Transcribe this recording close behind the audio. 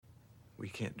We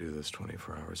can't do this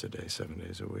 24 hours a day, 7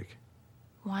 days a week.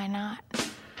 Why not?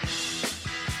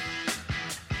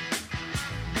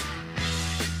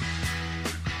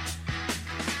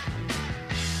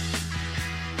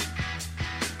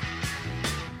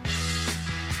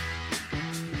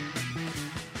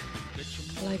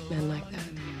 I like men like that.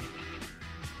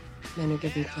 Men who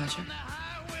give me pleasure.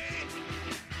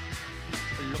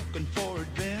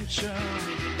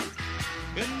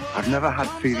 I've never had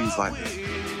feelings like this.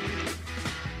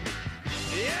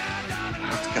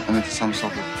 I have to get them into some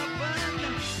sort of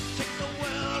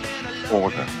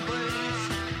order.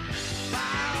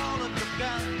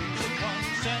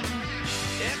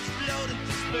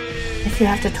 If you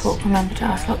have to talk, remember to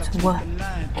ask lots of what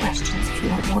questions if you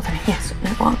want more than a yes or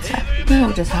no answer.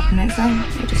 It'll just happen on its own.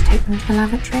 You just take them to the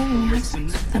lavatory and you have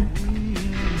sex with them.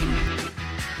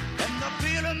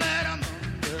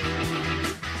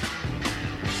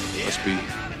 Must be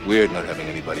weird not having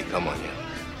anybody come on you.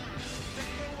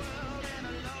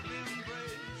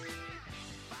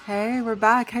 Hey, we're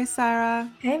back. Hey,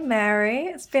 Sarah. Hey, Mary.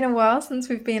 It's been a while since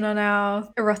we've been on our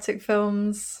erotic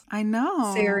films I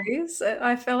know. series.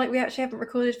 I feel like we actually haven't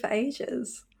recorded for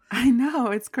ages. I know.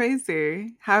 It's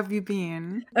crazy. How have you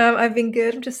been? I've been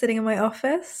good. I'm just sitting in my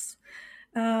office.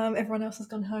 Everyone else has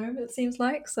gone home, it seems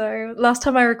like. So last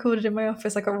time I recorded in my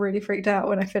office, I got really freaked out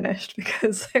when I finished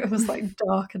because it was like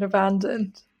dark and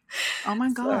abandoned. Oh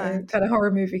my God. So, kind of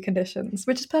horror movie conditions,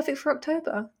 which is perfect for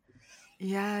October.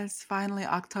 Yes, finally,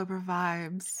 October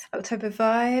vibes. October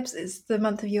vibes is the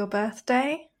month of your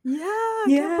birthday. Yeah, I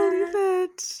can't believe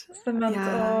it. It's the month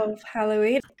of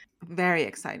Halloween. Very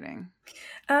exciting.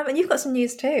 And you've got some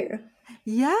news too.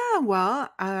 Yeah, well,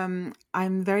 I'm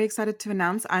very excited to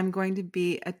announce I'm going to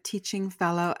be a teaching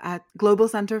fellow at Global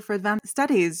Center for Advanced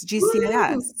Studies,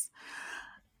 GCAS.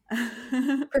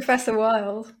 Professor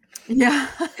Wilde. Yeah.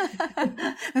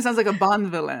 That sounds like a Bond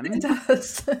villain. It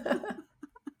does.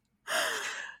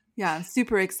 Yeah, I'm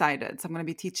super excited. So I'm going to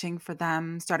be teaching for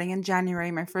them starting in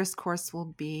January. My first course will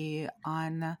be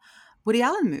on Woody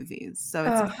Allen movies. So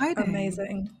it's exciting.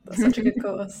 Amazing. That's such a good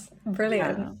course.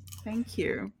 Brilliant. Yeah, thank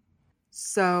you.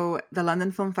 So the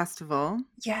London Film Festival.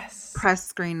 Yes. Press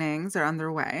screenings are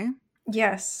underway.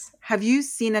 Yes. Have you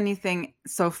seen anything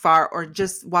so far or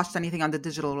just watched anything on the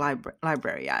digital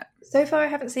library yet? So far I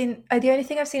haven't seen, the only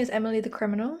thing I've seen is Emily the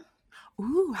Criminal.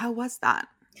 Ooh, how was that?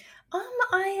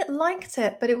 I liked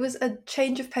it, but it was a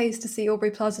change of pace to see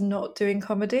Aubrey Plaza not doing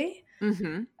comedy.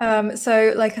 Mm-hmm.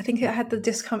 So like I think it had the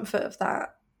discomfort of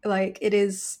that. Like it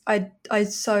is, I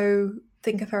so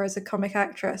think of her as a comic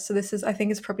actress. So this is, I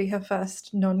think, is probably her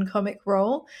first non-comic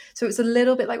role. So it's a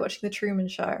little bit like watching the Truman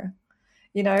Show.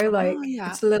 You know, like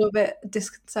it's a little bit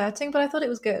disconcerting, but I thought it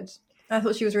was good. I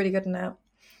thought she was really good in it.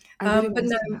 But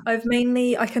no,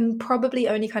 I can probably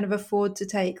only kind of afford to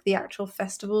take the actual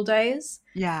festival days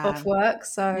off work.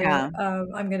 So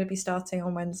I'm going to be starting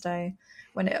on Wednesday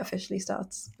when it officially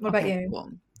starts. What about you?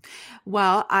 Cool.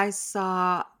 Well, I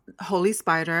saw Holy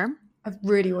Spider. I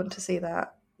really want to see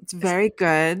that. It's very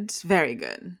good. Very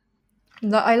good.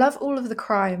 No, I love all of the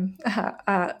crime at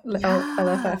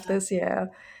LFF this year.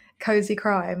 Cozy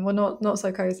crime. Well, not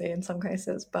so cozy in some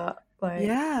cases, but like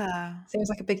seems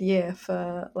like a big year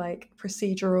for like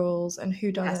procedurals and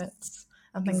whodunits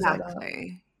and things like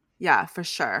that. Yeah, for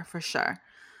sure.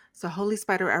 So Holy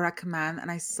Spider I recommend,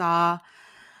 and I saw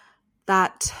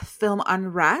that film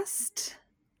Unrest.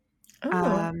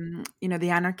 The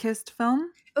anarchist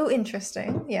film. Oh,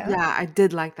 interesting. Yeah, I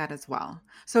did like that as well.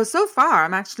 So far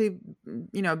I'm actually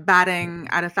batting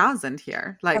at 1,000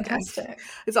 here. Like fantastic.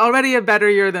 It's already a better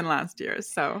year than last year.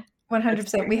 So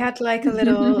 100%. We had like a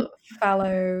little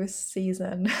fallow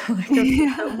season, like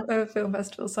a film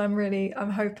festival. So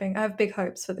I'm hoping, I have big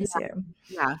hopes for this year.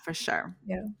 Yeah, for sure.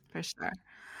 Yeah, for sure.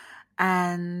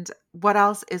 And what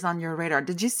else is on your radar?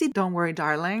 Did you see Don't Worry,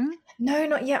 Darling? No,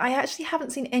 not yet. I actually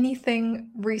haven't seen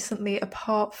anything recently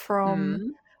apart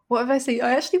from, what have I seen?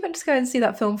 I actually went to go and see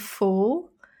that film Fall.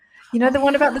 You know, the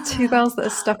one about the two girls that are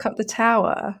stuck up the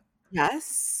tower?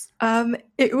 Yes.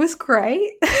 It was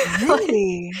great.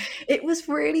 Really? It was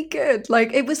really good.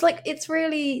 Like, it was like, it's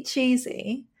really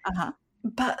cheesy.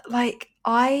 But like,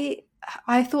 I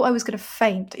thought I was going to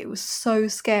faint. It was so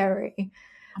scary.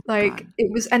 Like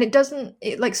it was, and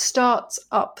it like starts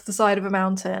up the side of a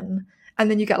mountain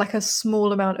and then you get like a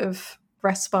small amount of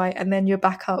respite and then you're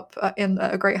back up in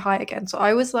a great height again. So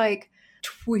I was like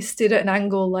twisted at an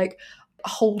angle, like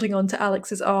holding onto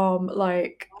Alex's arm.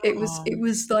 Like it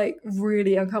was like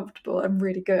really uncomfortable and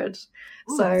really good.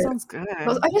 Ooh, So that sounds good.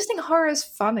 I just think horror is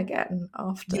fun again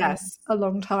after Yes. a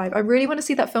long time. I really want to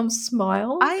see that film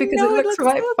Smile I because know, it looks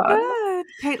quite so fun. good.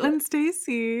 Caitlin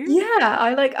Stacey. Yeah,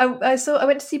 I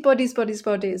went to see Bodies,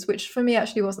 which for me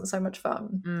actually wasn't so much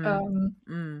fun.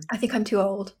 I think I'm too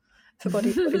old for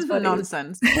Bodies.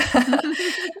 Nonsense.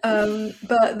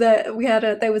 But there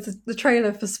was the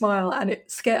trailer for Smile, and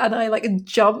it scared, and I like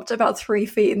jumped about 3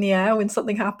 feet in the air when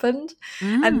something happened.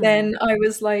 And then I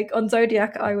was like on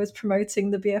Zodiac, I was promoting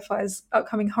the BFI's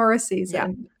upcoming horror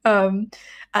season.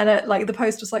 And like the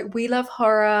post was like, "We love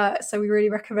horror, so we really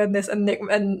recommend this."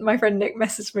 And my friend Nick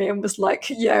messaged me and was like,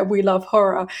 "Yeah, we love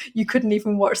horror. You couldn't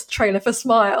even watch the trailer for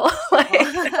Smile." Like,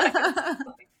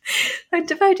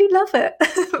 I do love it,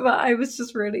 but I was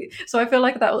just really. So I feel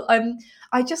like that.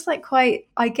 I just like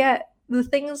I get the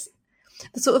things.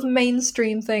 The sort of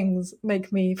mainstream things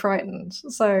make me frightened.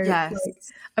 So Yes. like,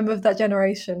 I'm of that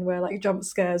generation where like jump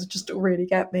scares just really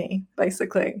get me,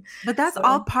 basically. But that's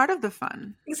all part of the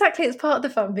fun. Exactly, it's part of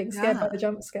the fun, being scared by Yeah. the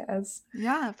jump scares.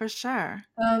 Yeah, for sure.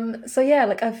 So yeah,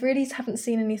 like I really haven't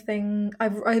seen anything. I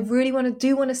really want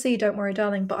to see Don't Worry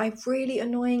Darling, but I really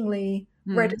annoyingly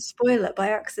read a spoiler by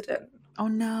accident. Oh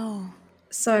no.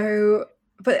 So,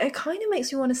 but it kind of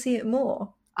makes me want to see it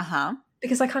more. Uh-huh.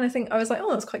 Because I kind of think I was like,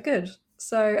 oh, that's quite good.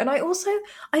 So, and I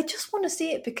just want to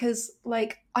see it because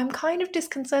like I'm kind of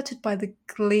disconcerted by the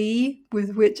glee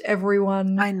with which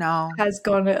everyone I know. has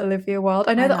gone at Olivia Wilde.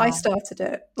 I know that I know. started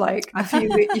it like a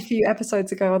few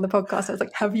episodes ago on the podcast. I was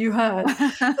like, have you heard?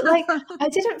 But like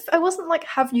I wasn't like,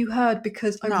 have you heard,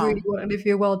 because I No. really want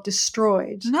Olivia Wilde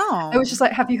destroyed. No. I was just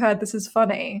like, have you heard, this is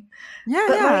funny? Yeah,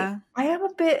 But yeah. like, I am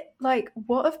a bit like,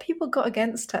 what have people got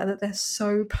against her that they're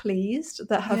so pleased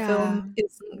that her film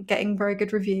isn't getting very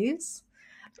good reviews?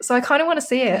 So I kind of want to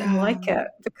see it and like it,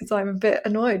 because I'm a bit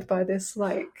annoyed by this.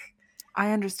 Like,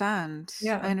 I understand.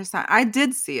 Yeah. I understand. I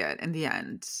did see it in the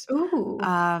end. ooh,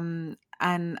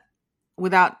 And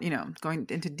without, going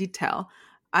into detail,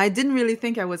 I didn't really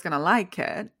think I was going to like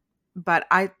it, but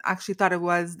I actually thought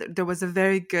there was a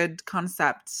very good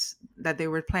concept that they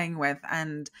were playing with,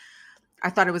 and I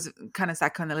thought it was kind of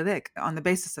psychoanalytic on the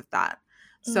basis of that.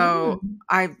 So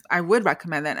I would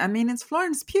recommend it. I mean, it's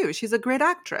Florence Pugh. She's a great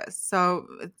actress. So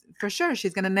for sure,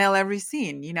 she's going to nail every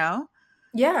scene, yeah.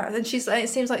 And it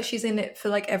seems like she's in it for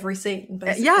like every scene.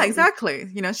 Basically. Yeah, exactly.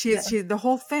 She's the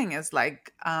whole thing is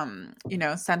like,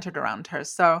 centered around her.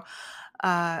 So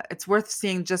it's worth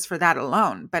seeing just for that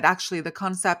alone. But actually the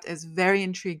concept is very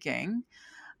intriguing.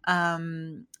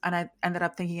 And I ended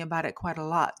up thinking about it quite a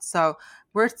lot. So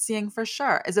worth seeing for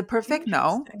sure. Is it perfect?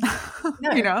 No.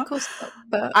 No, of course not.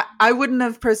 But I wouldn't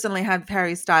have personally had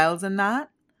Harry Styles in that.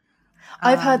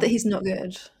 I've heard that he's not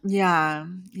good. Yeah,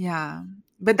 yeah.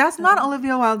 But that's not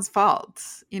Olivia Wilde's fault,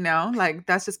 Like,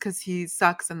 that's just because he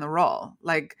sucks in the role.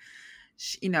 Like,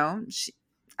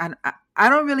 I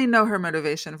don't really know her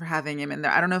motivation for having him in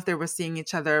there. I don't know if they were seeing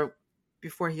each other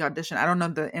before he auditioned. I don't know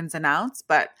the ins and outs,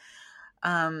 but...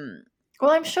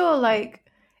 Well, I'm sure, like,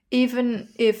 even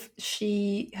if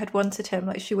she had wanted him,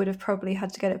 like, she would have probably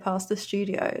had to get it past the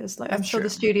studios. Like, I'm sure the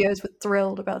studios were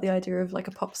thrilled about the idea of like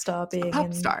a pop star being in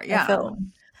a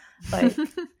film. Like,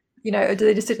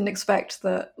 they just didn't expect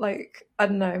that, like, I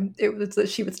don't know, it was that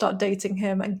she would start dating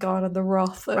him and garner the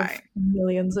wrath of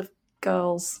millions of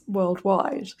girls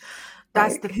worldwide.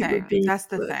 That's Like, the who thing. would be That's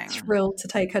the thing. Thrilled to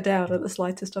take her down at the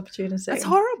slightest opportunity. It's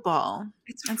horrible.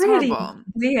 It's really horrible.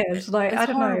 weird. Like, It's I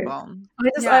don't horrible.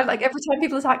 know. I like every time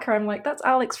people attack her, I'm like, that's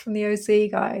Alex from the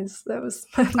OC, guys. That was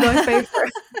my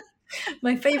favorite.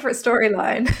 My favorite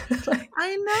storyline. Like,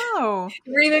 I know.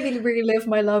 really made me relive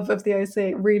my love of the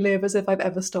OC. Relive as if I've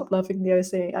ever stopped loving the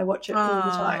OC. I watch it all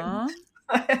the time.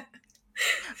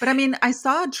 But I mean, I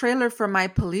saw a trailer for My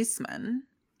Policeman,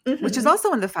 which is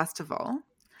also in the festival.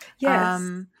 Yes.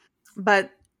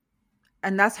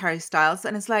 And that's Harry Styles.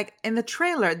 And it's like, in the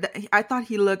trailer, I thought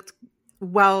he looked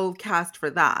well cast for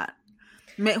that.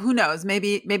 Who knows?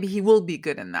 Maybe he will be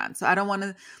good in that. So I don't want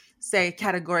to say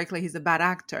categorically he's a bad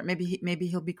actor. Maybe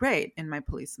he'll be great in My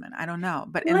Policeman. I don't know.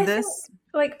 But in this, think,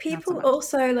 like, people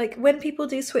also, like, when people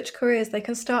do switch careers, they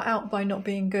can start out by not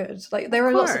being good. Like, there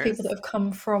are lots of people that have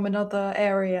come from another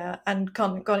area and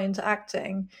gone into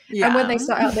acting. Yeah. And when they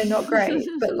start out, they're not great.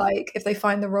 But like, if they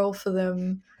find the role for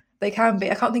them, they can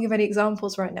be. I can't think of any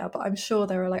examples right now, but I'm sure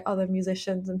there are like other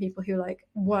musicians and people who like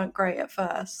weren't great at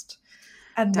first.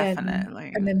 And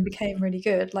then became really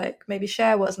good. Like, maybe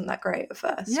Cher wasn't that great at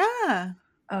first. Yeah.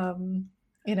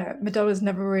 Madonna's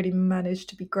never really managed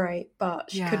to be great, but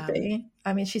she could be.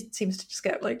 I mean, she seems to just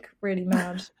get like really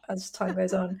mad as time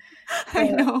goes on. I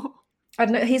know. I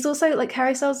don't know. He's also like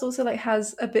Harry Styles also like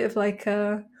has a bit of like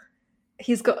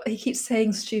he keeps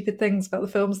saying stupid things about the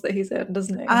films that he's in,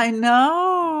 doesn't he? I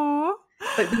know.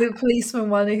 Like the policeman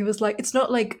one, he was like, it's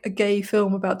not like a gay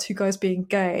film about two guys being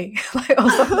gay, like or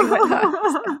something like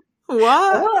that.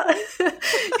 What?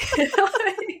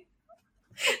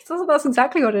 So that's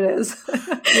exactly what it is.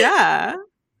 Yeah.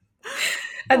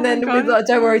 And then with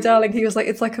Don't Worry Darling, he was like,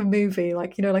 it's like a movie,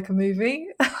 like, you know, like a movie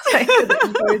like,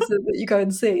 that you go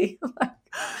and see.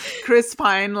 Chris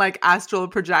Pine like astral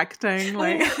projecting,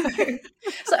 like.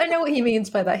 So I know what he means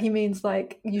by that. He means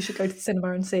like you should go to the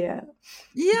cinema and see it.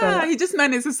 Yeah, but he just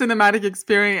meant it's a cinematic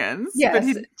experience. Yes,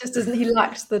 but it just doesn't. He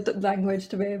lacked the language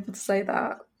to be able to say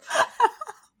that.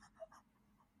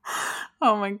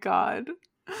 Oh my god!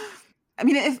 I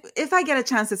mean, if I get a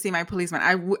chance to see My Policeman,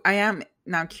 I am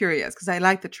now curious because I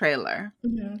like the trailer.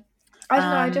 Mm-hmm. I don't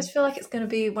know. I just feel like it's going to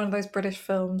be one of those British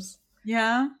films.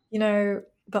 Yeah, you know,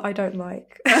 that I don't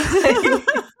like.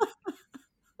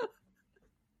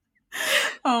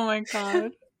 Oh my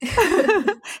god.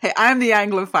 Hey, I'm the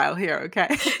Anglophile here, okay?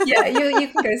 Yeah, you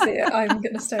can go see it. I'm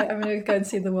gonna go and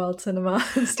see the world cinema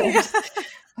instead. Yeah.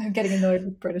 I'm getting annoyed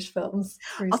with British films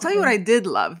recently. I'll tell you what I did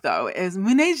love though is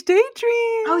Moon Age Daydream.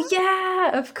 Oh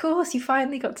yeah, of course. You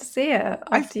finally got to see it.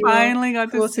 I finally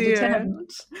got to see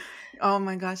it. Oh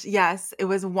my gosh. Yes, it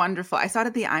was wonderful. I saw it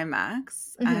at the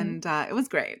IMAX and it was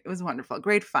great. It was wonderful.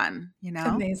 Great fun, you know?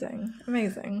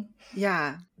 Amazing.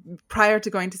 Yeah. Prior to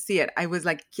going to see it, I was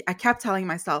like, I kept telling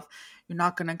myself, you're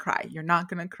not going to cry. You're not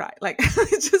going to cry. Like,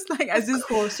 it's just like, of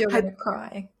course you're going to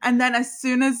cry. And then as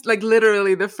soon as like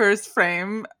literally the first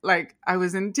frame, like I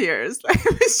was in tears. Like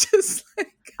it was just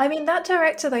like. I mean, that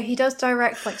director though, he does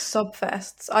direct like sob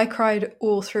fests. I cried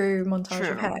all through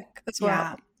Montage of Heck as well.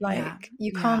 Yeah. Like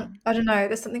you can't, I don't know,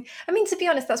 there's something, I mean, to be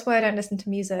honest, that's why I don't listen to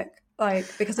music, like,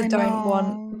 because I don't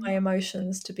want my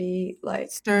emotions to be like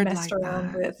stirred messed like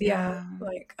around that. with. Yeah.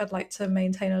 Like I'd like to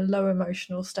maintain a low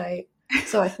emotional state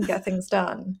so I can get things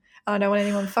done. I don't want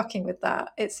anyone fucking with that.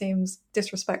 It seems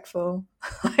disrespectful.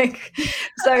 Like,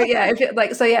 so yeah,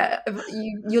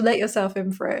 you let yourself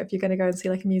in for it if you're going to go and see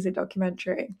like a music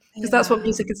documentary, because that's what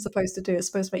music is supposed to do. It's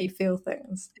supposed to make you feel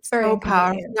things. It's very so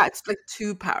powerful. Yeah, it's like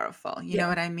too powerful. You know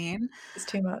what I mean? It's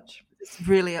too much. It's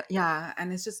really,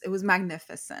 and it's just, it was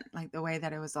magnificent, like the way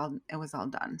that it was all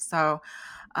done. So,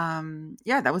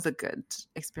 that was a good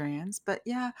experience. But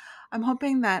yeah, I'm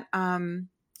hoping that.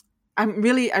 I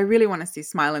really want to see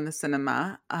Smile in the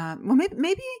cinema. Well,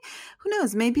 maybe, who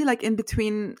knows? Maybe like in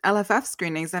between LFF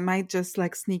screenings, I might just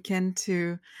like sneak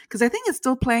into, because I think it's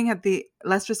still playing at the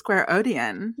Leicester Square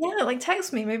Odeon. Yeah, like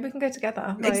text me. Maybe we can go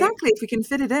together. Like, exactly. If we can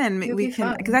fit it in, we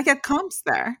can, because I get comps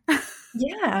there.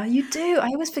 Yeah, you do. I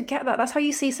always forget that. That's how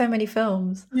you see so many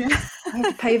films. Yeah, I have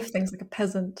to pay for things like a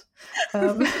peasant.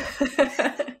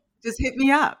 Just hit me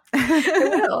up.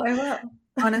 I will.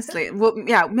 Honestly, well,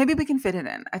 yeah, maybe we can fit it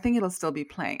in. I think it'll still be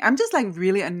playing. I'm just like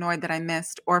really annoyed that I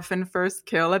missed Orphan First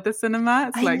Kill at the cinema.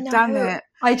 It's like, damn it.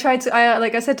 I tried to,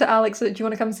 I said to Alex, do you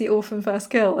want to come see Orphan First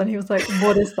Kill? And he was like,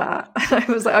 what is that? And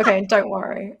I was like, okay, don't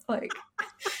worry. Like,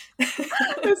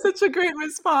 it's such a great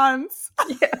response.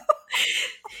 Yeah.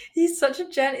 He's such a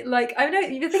Gen, like, I know,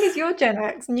 the thing is, you're Gen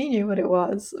X and you knew what it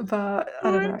was, but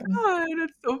I don't know. God,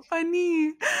 it's so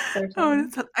funny.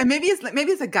 And maybe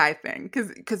it's a guy thing,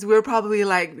 because we're probably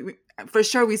like, for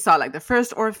sure we saw like the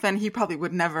first Orphan. He probably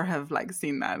would never have like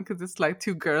seen that because it's like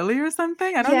too girly or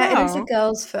something. I don't know. Yeah, it is a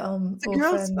girl's film. It's a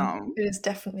girl's film. It is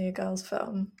definitely a girl's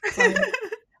film. Like,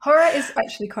 horror is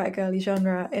actually quite a girly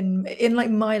genre in like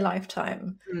my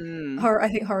lifetime. I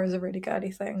think horror is a really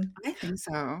girly thing. I think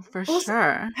so, for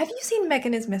sure. Have you seen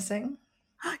Megan is Missing?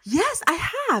 Yes, I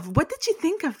have. What did you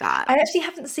think of that? I actually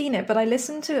haven't seen it, but I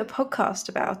listened to a podcast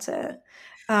about it.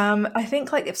 I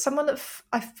think like if someone that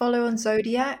I follow on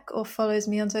Zodiac or follows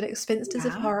me on Zodiac, Spinsters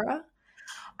of Horror,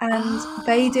 and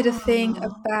they did a thing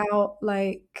about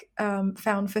like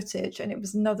found footage, and it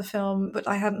was another film that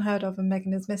I hadn't heard of, and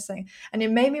Megan is Missing, and it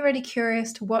made me really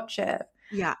curious to watch it.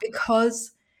 Yeah,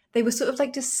 because they were sort of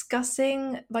like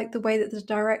discussing like the way that the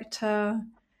director,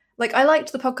 like I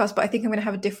liked the podcast, but I think I'm going to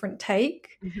have a different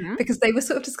take because they were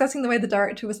sort of discussing the way the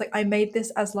director was like, I made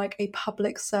this as like a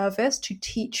public service to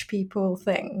teach people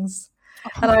things.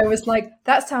 And I was like,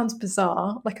 that sounds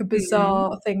bizarre, like a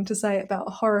bizarre thing to say about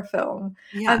a horror film.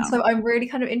 Yeah. And so I'm really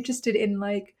kind of interested in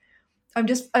like, I'm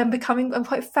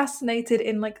quite fascinated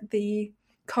in like the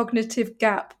cognitive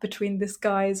gap between this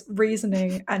guy's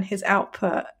reasoning and his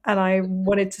output. And I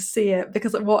wanted to see it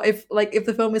because what if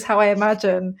the film is how I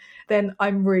imagine, then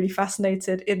I'm really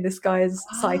fascinated in this guy's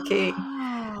psyche.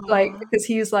 Like, because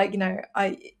he was like, you know,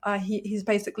 he's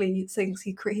basically thinks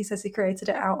he says he created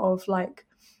it out of like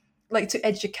like to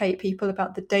educate people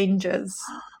about the dangers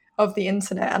of the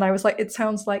internet. And I was like, it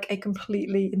sounds like a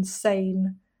completely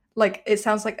insane, like it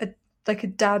sounds like a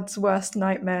dad's worst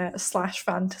nightmare /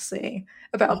 fantasy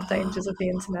about the dangers of the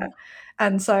internet.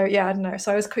 And so yeah, I don't know,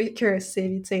 so I was curious to see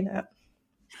if you'd seen it.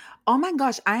 Oh my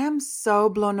gosh, I am so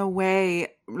blown away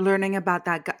learning about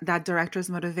that director's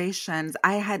motivations.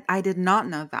 I did not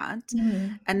know that.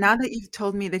 And now that you've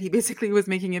told me that he basically was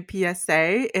making a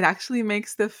PSA, it actually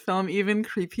makes the film even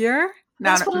creepier.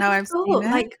 Now I've seen it.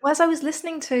 Like, as I was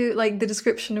listening to like the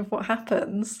description of what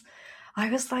happens, I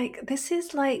was like, this is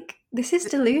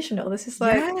delusional. This is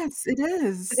like, yes, it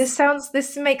is.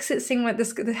 This makes it seem like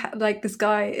this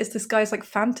guy's like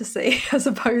fantasy as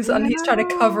opposed, and he's trying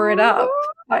to cover it up.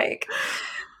 Like,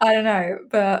 I don't know,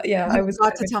 but yeah, I was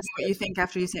got to tell me what you think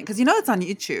after you see it, because it's on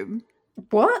YouTube.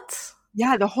 What?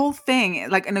 Yeah, the whole thing,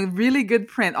 like in a really good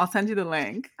print. I'll send you the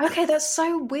link. Okay, that's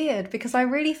so weird because I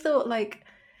really thought like,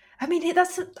 I mean,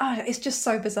 it's just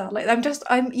so bizarre. Like, I'm,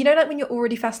 like when you're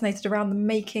already fascinated around the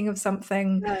making of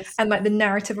something and like the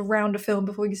narrative around a film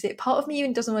before you see it. Part of me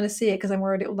even doesn't want to see it because I'm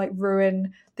worried it will like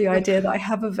ruin the idea that I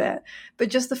have of it. But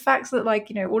just the fact that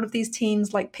like, all of these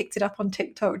teens like picked it up on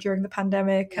TikTok during the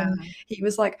pandemic, and he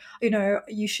was like,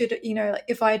 you should, like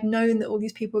if I had known that all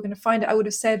these people were going to find it, I would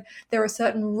have said there are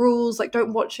certain rules, like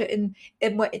don't watch it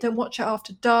don't watch it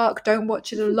after dark, don't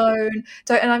watch it alone,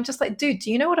 and I'm just like, dude, do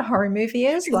you know what a horror movie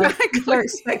is? Like, people are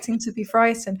expecting to be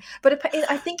frightened, but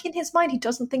I think in his mind he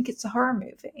doesn't think it's a horror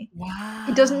movie. Wow.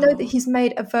 He doesn't know that he's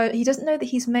made he doesn't know that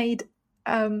he's made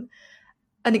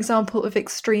an example of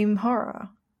extreme horror.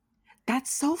 That's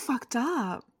so fucked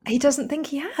up. He doesn't think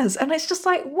he has, and it's just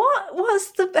like,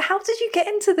 how did you get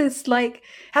into this? Like,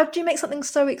 how did you make something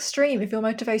so extreme if your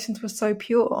motivations were so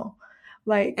pure?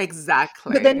 Like,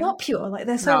 exactly, but they're not pure. Like,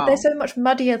 they're so much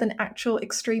muddier than actual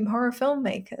extreme horror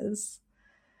filmmakers.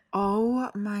 Oh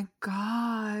my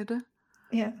god.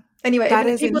 Yeah. Anyway,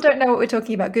 if people don't know what we're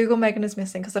talking about, Google Megan is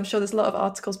Missing, because I'm sure there's a lot of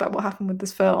articles about what happened with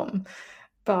this film.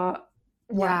 But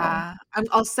wow. Yeah,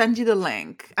 I'll send you the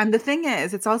link. And the thing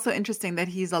is, it's also interesting that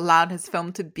he's allowed his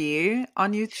film to be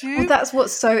on YouTube. Well, that's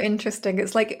what's so interesting.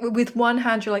 It's like, with one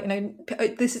hand, you're like,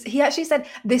 he actually said,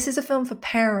 this is a film for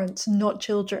parents, not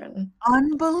children.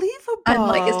 Unbelievable. And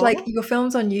like, it's like, your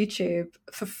film's on YouTube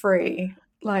for free.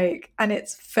 Like, and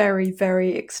it's very,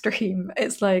 very extreme.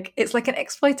 It's like an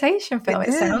exploitation film,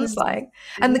 it sounds like.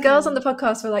 And the girls on the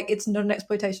podcast were like, it's not an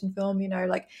exploitation film,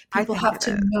 like people have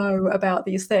to know about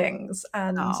these things.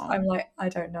 And I'm like, I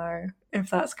don't know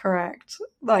if that's correct.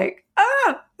 Like,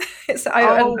 wow,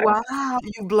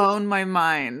 you've blown my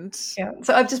mind. Yeah,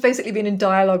 so I've just basically been in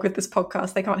dialogue with this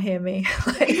podcast. They can't hear me.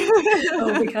 Like,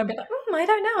 we can be like, I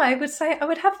don't know. I would say I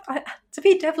would have to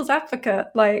be devil's advocate.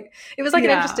 Like, it was like an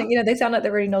interesting. They sound like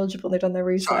they're really knowledgeable. They've done their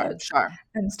research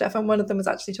and stuff. And one of them was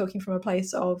actually talking from a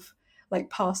place of like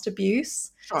past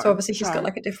abuse. So obviously she's got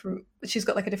like a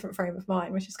different frame of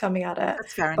mind when she's coming at it.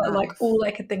 That's fair but enough. Like, all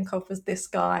I could think of was this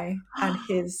guy and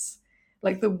his.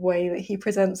 Like the way that he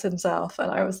presents himself, and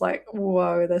I was like,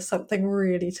 whoa, there's something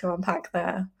really to unpack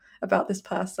there about this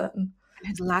person. And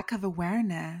his lack of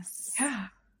awareness. Yeah.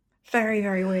 Very,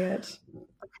 very weird.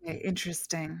 Okay,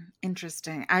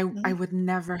 interesting. I would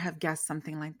never have guessed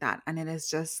something like that. And it is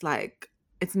just like,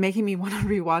 it's making me want to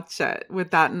rewatch it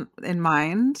with that in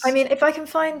mind. I mean, if I can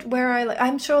find where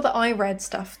I'm sure that I read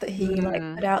stuff that he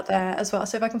like put out there as well.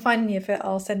 So if I can find any of it,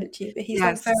 I'll send it to you. But he's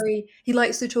he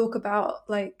likes to talk about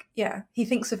he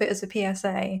thinks of it as a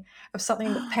PSA of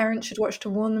something that parents should watch to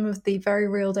warn them of the very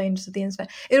real dangers of the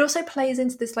internet. It also plays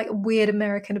into this like weird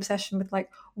American obsession with like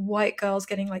white girls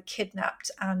getting like kidnapped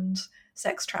and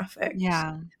sex trafficked.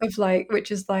 Yeah. Of like,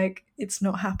 which is like, it's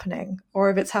not happening, or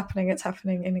if it's happening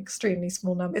in extremely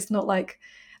small numbers. It's not like,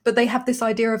 but they have this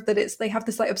idea of that they have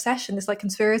this like obsession, this like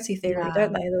conspiracy theory,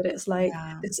 don't they? That it's like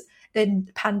it's the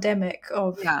pandemic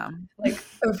of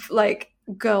like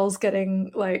girls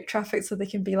getting like trafficked so they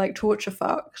can be like torture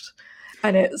fucked.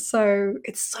 And it's so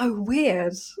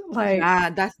weird. Like,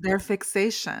 that's their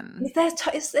fixation.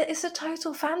 It's a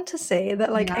total fantasy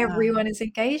that like everyone is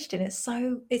engaged in. It's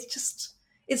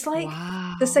like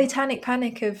the satanic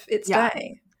panic of its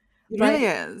day. It really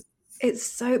is. It's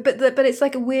so, but it's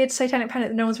like a weird satanic panic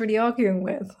that no one's really arguing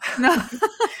with. No.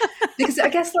 because I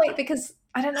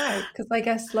don't know, because I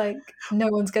guess like no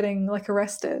one's getting like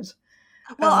arrested.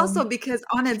 Well, also because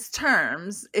on its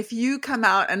terms, if you come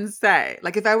out and say,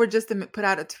 like, if I were just to put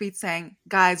out a tweet saying,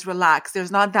 guys, relax,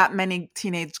 there's not that many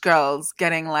teenage girls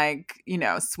getting like,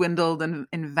 swindled in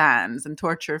vans and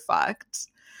torture fucked.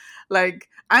 Like,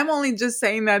 I'm only just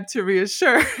saying that to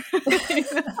reassure.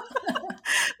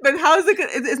 But how is it good?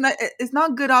 It's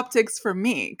not good optics for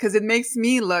me because it makes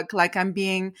me look like I'm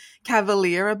being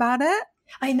cavalier about it.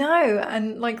 I know,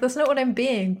 and like that's not what I'm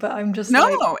being, but I'm just No,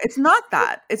 like, it's not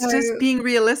that. It's so- just being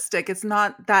realistic. It's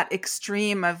not that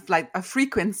extreme of like a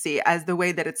frequency as the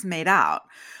way that it's made out.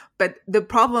 But the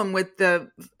problem with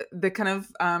the kind of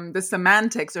the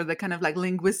semantics or the kind of like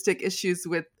linguistic issues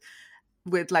with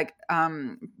like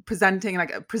presenting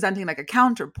like a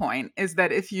counterpoint is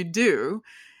that if you do,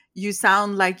 you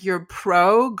sound like you're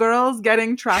pro girls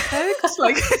getting trafficked.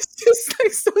 Like it's just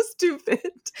like so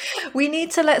stupid. we need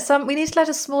to let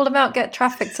a small amount get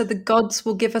trafficked so the gods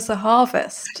will give us a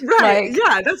harvest. Right. Like,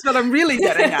 Yeah, that's what I'm really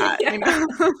getting at. Yeah. You know?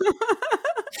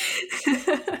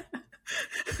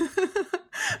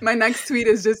 My next tweet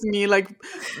is just me like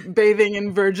bathing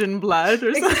in virgin blood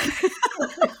or something.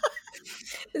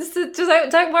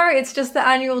 Don't worry, it's just the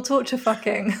annual torture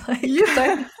fucking. Like,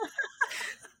 Yeah.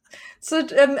 So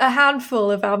a handful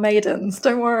of our maidens.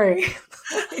 Don't worry.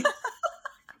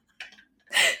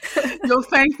 You'll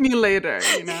thank me later,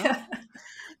 you know? Yeah.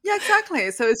 Yeah,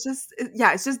 exactly. So it's just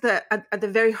at the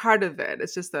very heart of it,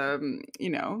 it's just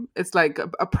it's like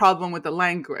a problem with the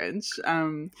language.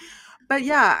 But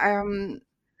yeah,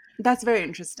 that's very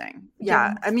interesting.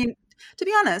 Yeah, I mean, to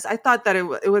be honest, I thought that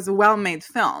it was a well-made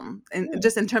film,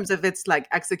 just in terms of its like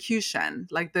execution.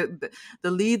 Like the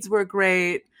leads were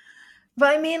great.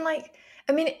 But I mean,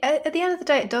 at the end of the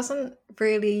day, it doesn't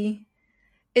really.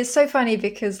 It's so funny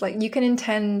because like you can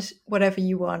intend whatever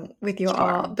you want with your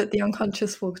art, but the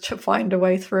unconscious will find a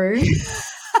way through.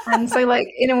 And so like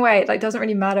in a way, it like doesn't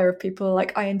really matter if people are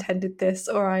like, I intended this,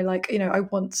 or I like, you know, I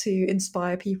want to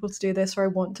inspire people to do this, or I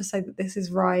want to say that this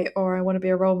is right, or I want to be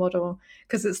a role model,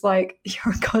 because it's like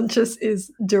your unconscious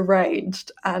is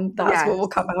deranged and that's what will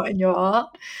come out in your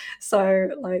art. So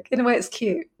like in a way it's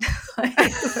cute. Like,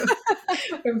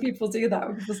 when people do that,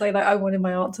 when people say like, I wanted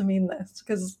my art to mean this,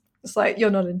 because it's like you're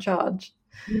not in charge.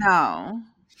 No.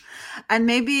 And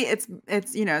maybe it's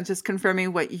just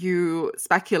confirming what you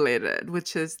speculated,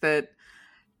 which is that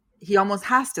he almost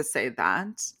has to say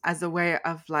that as a way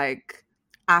of like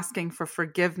asking for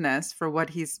forgiveness for what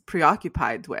he's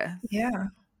preoccupied with. Yeah.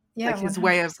 Like his 100%.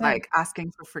 Way of like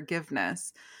asking for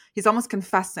forgiveness. He's almost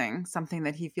confessing something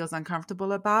that he feels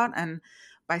uncomfortable about. And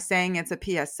by saying it's a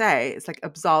PSA, it's like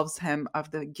absolves him of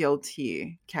the guilt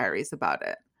he carries about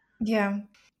it. Yeah.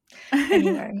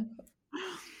 Anyway.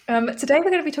 Today we're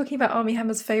going to be talking about Armie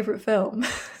Hammer's favorite film.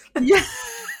 Yeah.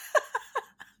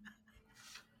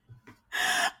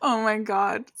 Oh my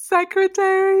God.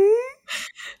 Secretary.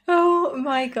 Oh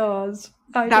my God.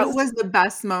 That was the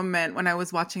best moment when I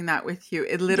was watching that with you.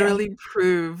 It literally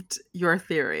proved your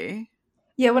theory.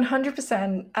 Yeah,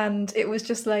 100%. And it was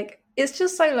just like, it's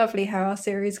just so lovely how our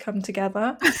series come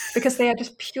together because they are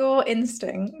just pure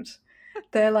instinct.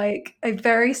 They're like a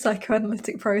very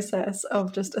psychoanalytic process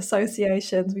of just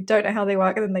associations. We don't know how they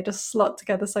work, and then they just slot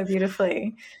together so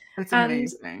beautifully. That's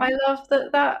amazing. I love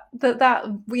that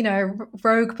you know,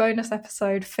 rogue bonus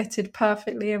episode fitted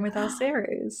perfectly in with our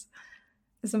series.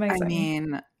 It's amazing. I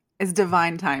mean, it's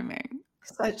divine timing.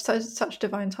 Such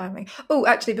divine timing. Oh,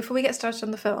 actually, before we get started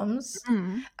on the films,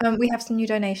 we have some new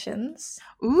donations.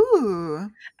 Ooh.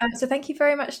 So thank you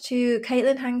very much to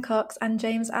Caitlin Hancock and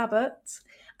James Abbott.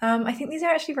 I think these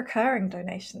are actually recurring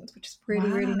donations, which is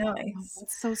really, really nice.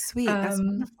 That's so sweet. That's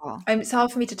wonderful. It's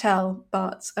hard for me to tell,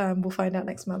 but we'll find out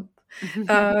next month.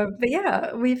 But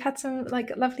yeah, we've had some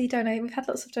like lovely We've had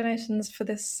lots of donations for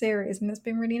this series, and it's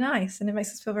been really nice, and it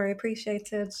makes us feel very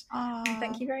appreciated.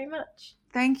 Thank you very much.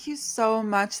 Thank you so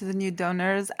much to the new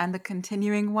donors and the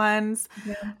continuing ones.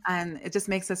 Yeah. And it just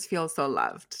makes us feel so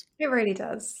loved. It really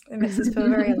does. It makes us feel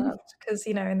very loved because,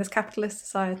 you know, in this capitalist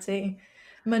society,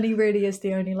 money really is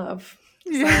the only love.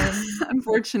 Yeah, so,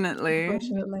 unfortunately.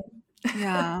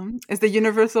 Yeah, it's the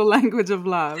universal language of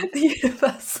love. The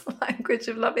universal language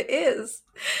of love. It is.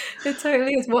 It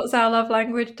totally is. What's our love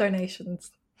language?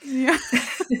 Donations. Yeah.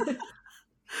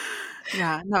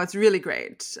 Yeah, no, it's really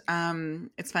great.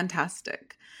 It's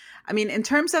fantastic. I mean, in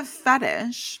terms of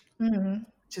fetish,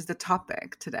 which is the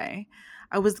topic today,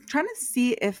 I was trying to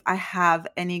see if I have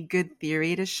any good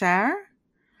theory to share.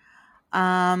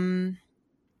 I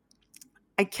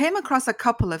came across a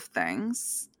couple of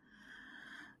things.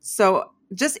 So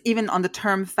just even on the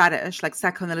term fetish, like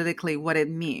psychoanalytically, what it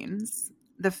means.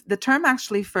 The term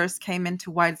actually first came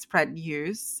into widespread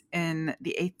use in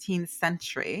the 18th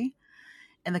century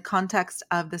in the context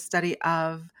of the study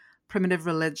of primitive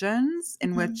religions,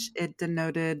 in which it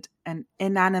denoted an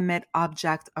inanimate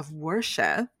object of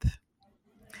worship.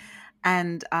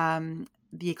 And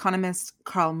the economist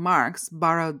Karl Marx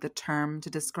borrowed the term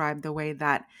to describe the way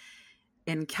that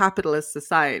in capitalist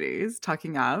societies,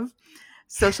 talking of,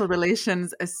 social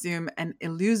relations assume an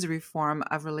illusory form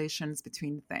of relations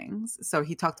between things. So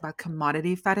he talked about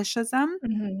commodity fetishism,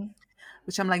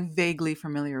 which I'm like vaguely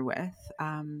familiar with.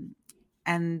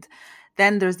 And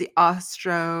then there's the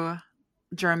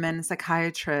Austro-German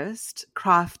psychiatrist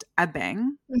Kraft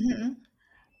Ebing.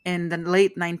 In the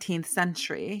late 19th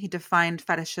century, he defined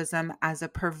fetishism as a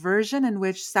perversion in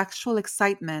which sexual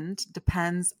excitement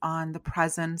depends on the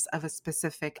presence of a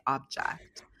specific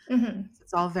object.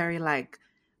 It's all very like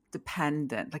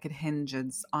dependent, like it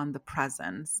hinges on the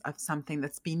presence of something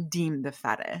that's been deemed a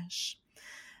fetish.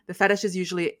 The fetish is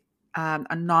usually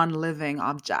a non-living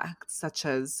object, such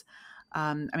as,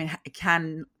 it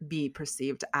can be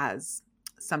perceived as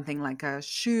something like a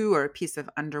shoe or a piece of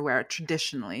underwear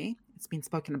traditionally. It's been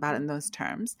spoken about in those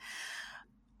terms.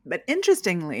 But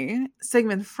interestingly,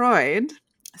 Sigmund Freud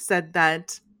said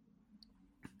that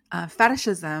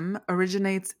fetishism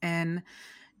originates in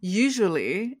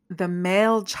usually the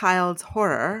male child's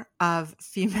horror of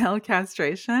female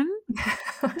castration.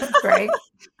 Great.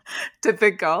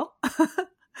 Typical.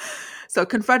 So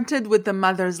confronted with the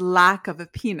mother's lack of a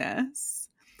penis,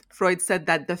 Freud said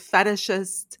that the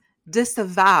fetishist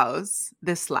disavows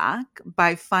this lack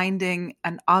by finding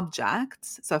an object,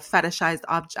 so a fetishized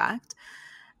object,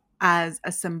 as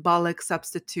a symbolic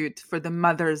substitute for the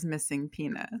mother's missing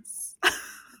penis.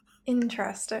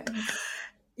 Interesting.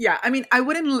 Yeah,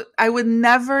 I would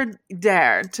never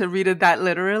dare to read it that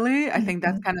literally. I think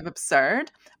that's kind of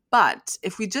absurd. But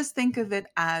if we just think of it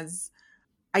as,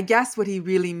 I guess what he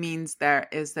really means there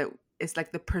is that it's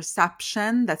like the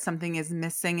perception that something is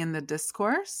missing in the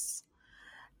discourse.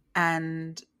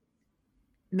 And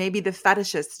maybe the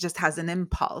fetishist just has an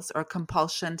impulse or a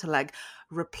compulsion to like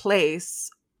replace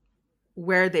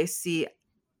where they see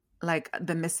like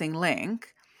the missing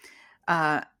link,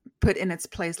 put in its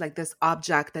place like this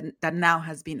object that now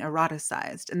has been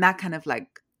eroticized. And that kind of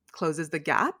like closes the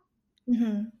gap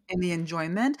in the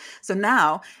enjoyment. So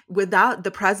now without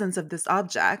the presence of this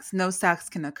object, no sex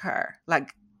can occur.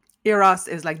 Like Eros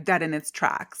is like dead in its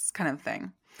tracks kind of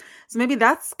thing. So maybe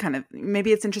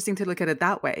maybe it's interesting to look at it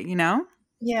that way, you know?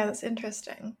 Yeah, that's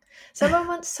interesting. Someone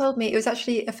once told me, it was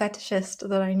actually a fetishist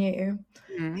that I knew,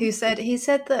 he said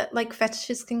that like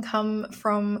fetishes can come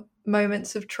from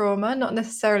moments of trauma, not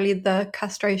necessarily the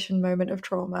castration moment of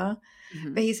trauma,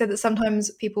 but he said that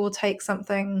sometimes people will take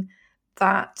something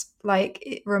that like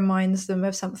it reminds them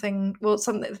of something. Well,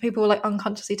 something people will like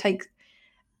unconsciously take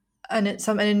an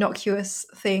innocuous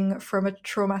thing from a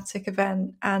traumatic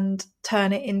event and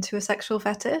turn it into a sexual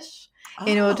fetish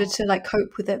in order to like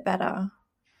cope with it better.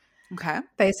 Okay.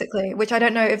 Basically, which I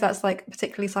don't know if that's like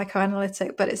particularly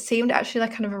psychoanalytic, but it seemed actually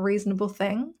like kind of a reasonable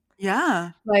thing.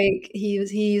 Yeah. Like he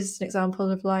used an example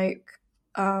of like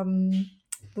I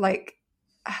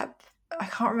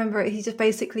can't remember it. He just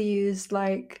basically used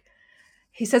like,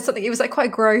 he said something, it was like quite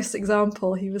a gross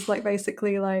example. He was like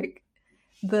basically like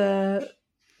the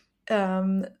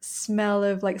smell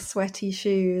of like sweaty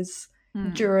shoes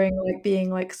during like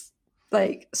being like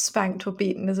spanked or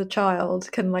beaten as a child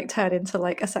can like turn into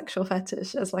like a sexual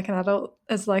fetish as like an adult,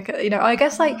 as like I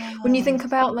guess like when you think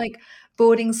about like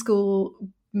boarding school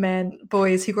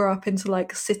boys who grow up into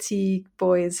like city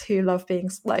boys who love being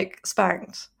like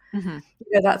spanked,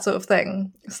 that sort of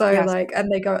thing. So yes. Like,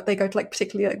 and they go to like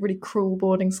particularly like really cruel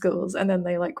boarding schools, and then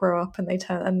they like grow up and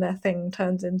their thing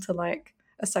turns into like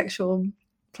a sexual,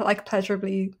 like a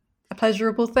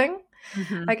pleasurable thing.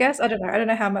 I guess I don't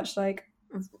know how much like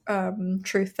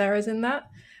truth there is in that,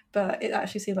 but it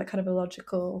actually seems like kind of a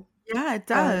logical it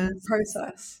does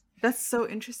process. That's so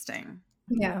interesting.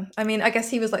 Yeah, I mean, I guess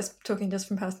he was like talking just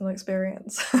from personal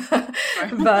experience,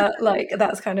 but like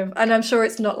that's kind of, and I'm sure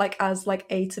it's not like as like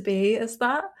A to B as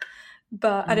that,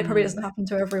 but and it probably doesn't happen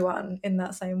to everyone in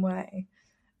that same way.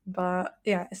 But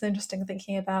yeah, it's interesting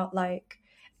thinking about like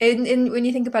in when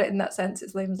you think about it in that sense,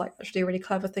 it seems like actually a really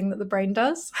clever thing that the brain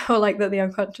does, or like that the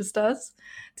unconscious does,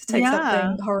 to take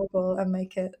something horrible and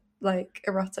make it like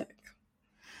erotic.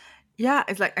 Yeah,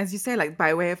 it's like, as you say, like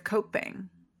by way of coping.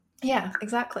 Yeah,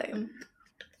 exactly.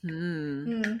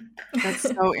 That's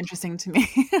so interesting to me.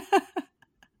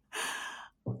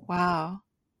 Wow.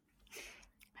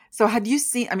 So had you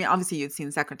seen, I mean, obviously you'd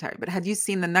seen Secretary, but had you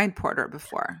seen The Night Porter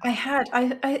before? I had.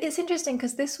 I it's interesting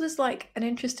because this was like an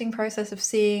interesting process of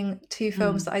seeing two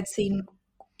films that I'd seen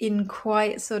in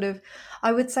quite sort of,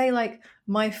 I would say like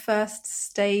my first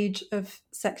stage of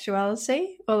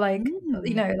sexuality, or like,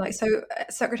 like, so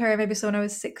Secretary I maybe saw when I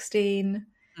was 16,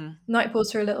 Night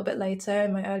Porter a little bit later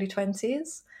in my early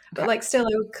 20s. But like still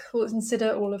I would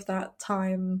consider all of that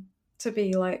time to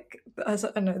be like, as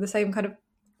I don't know, the same kind of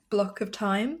block of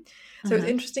time. So it's Mhm.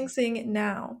 interesting seeing it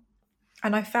now.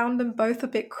 And I found them both a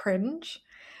bit cringe,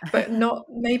 but not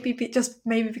maybe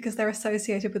maybe because they're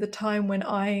associated with a time when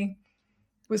I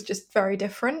was just very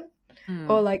different,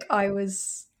 or Mm. like I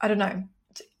don't know.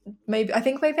 Maybe I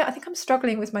think I'm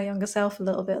struggling with my younger self a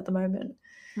little bit at the moment.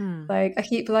 Mm. Like I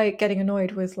keep like getting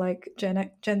annoyed with like Gen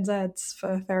Zs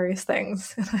for various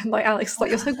things. And I'm like, Alex, like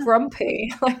you're so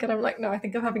grumpy. Like, and I'm like, no, I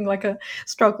think I'm having like a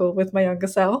struggle with my younger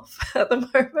self at the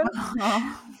moment.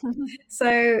 Oh.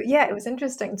 So yeah, it was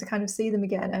interesting to kind of see them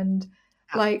again. And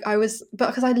Yeah. like but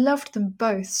because I loved them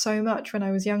both so much when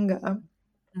I was younger.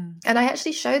 Mm. And I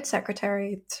actually showed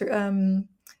Secretary through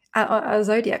at a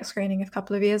Zodiac screening a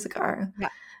couple of years ago. Yeah.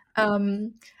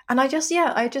 And I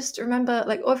just remember,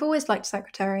 like, I've always liked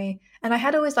Secretary, and I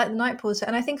had always liked The Night Porter,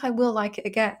 and I think I will like it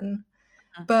again.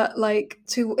 But like,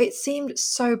 it seemed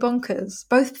so bonkers.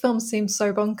 Both films seemed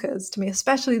so bonkers to me,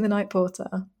 especially The Night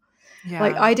Porter. Yeah.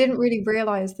 Like, I didn't really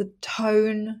realize the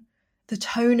tone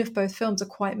of both films are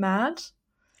quite mad.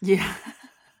 Yeah.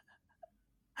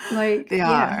 Like, They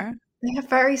yeah. are. They have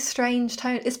very strange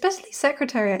tone, especially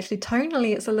Secretary, actually.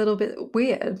 Tonally, it's a little bit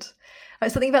weird. Like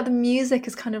something about the music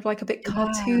is kind of like a bit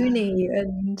cartoony,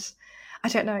 and I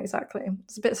don't know exactly.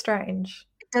 It's a bit strange.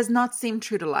 It does not seem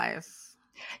true to life.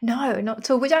 No, not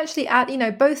at all. Which actually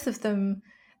both of them,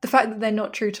 the fact that they're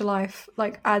not true to life,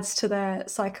 like adds to their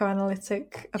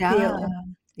psychoanalytic appeal.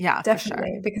 Yeah, Definitely,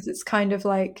 for sure. because it's kind of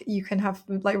like you can have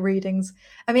like readings.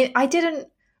 I mean, I didn't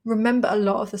remember a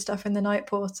lot of the stuff in The Night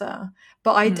Porter,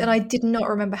 but I did not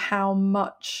remember how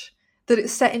much that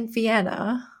it's set in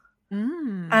Vienna,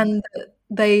 and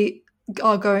they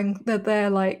are they're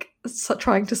like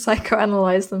trying to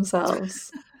psychoanalyze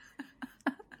themselves.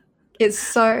 It's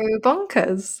so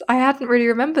bonkers. I hadn't really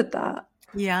remembered that.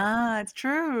 Yeah, it's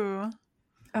true.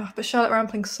 Oh, but Charlotte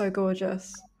Rampling's so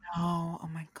gorgeous. Oh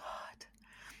my God.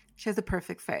 She has a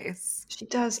perfect face. She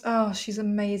does. Oh, she's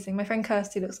amazing. My friend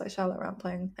Kirsty looks like Charlotte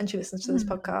Rampling, and she listens to this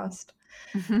podcast.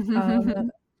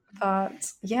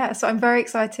 But yeah, so I'm very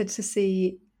excited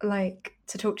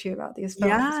to talk to you about these films.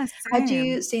 Yeah, Had same.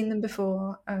 you seen them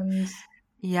before? And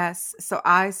Yes. So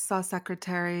I saw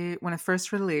Secretary when it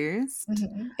first released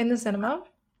in the cinema.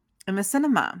 in the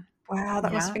cinema. Wow,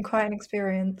 that must have been quite an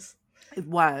experience. It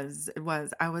was.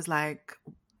 I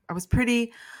was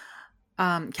pretty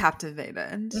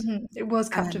captivated. It was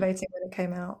captivating when it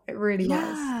came out. It really was.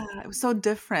 Yeah, it was so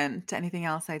different to anything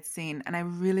else I'd seen, and I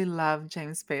really love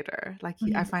James Spader. Like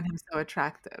I find him so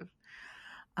attractive.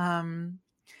 And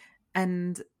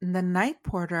The Night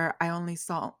Porter I only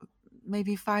saw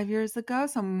maybe 5 years ago,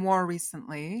 so more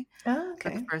recently. Oh, For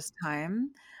okay. the first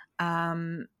time.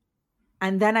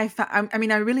 And then I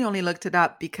really only looked it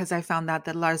up because I found out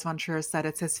that Lars von Trier said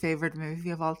it's his favorite movie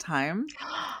of all time.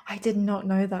 I did not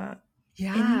know that.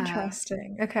 Yeah.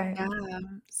 Interesting. Okay. Yeah.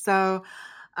 So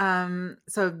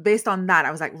based on that,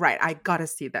 I was like, right, I gotta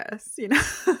see this,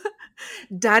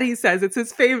 Daddy says it's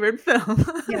his favorite film.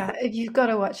 Yeah, you've got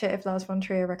to watch it if Lars von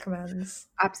Trier recommends.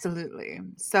 Absolutely.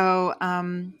 So,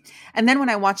 and then when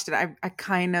I watched it, I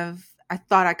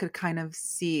thought I could kind of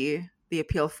see the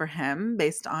appeal for him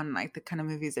based on like the kind of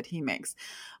movies that he makes.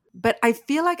 But I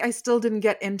feel like I still didn't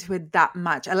get into it that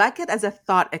much. I like it as a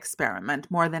thought experiment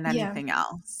more than anything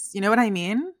else. You know what I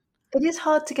mean? It is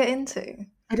hard to get into.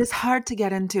 It is hard to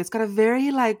get into. It's got a very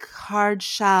like hard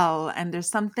shell, and there's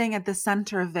something at the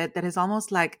center of it that is almost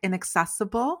like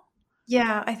inaccessible.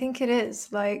 Yeah, I think it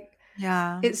is. Like,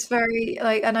 yeah, it's very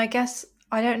like, and I guess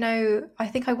I don't know. I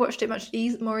think I watched it much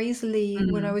more easily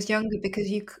when I was younger, because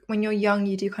when you're young,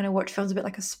 you do kind of watch films a bit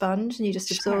like a sponge, and you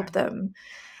just absorb them.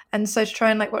 And so to try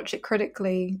and like watch it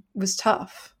critically was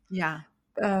tough. Yeah.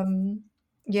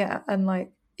 Yeah, and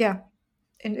like and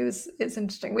it's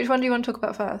interesting. Which one do you want to talk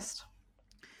about first?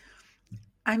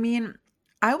 I mean,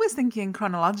 I was thinking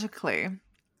chronologically.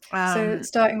 So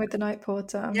starting with The Night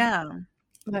Porter. Yeah.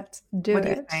 Let's do what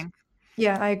it. do you think?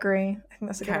 Yeah, I agree. I think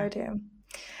that's a good idea.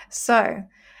 So,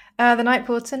 The Night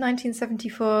Porter,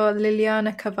 1974,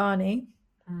 Liliana Cavani.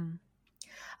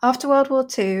 After World War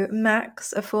II,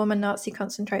 Max, a former Nazi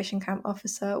concentration camp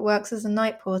officer, works as a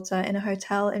night porter in a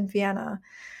hotel in Vienna.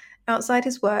 Outside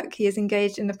his work, he is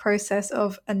engaged in the process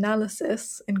of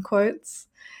analysis, in quotes,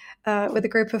 with a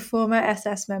group of former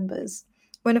SS members.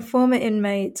 When a former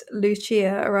inmate,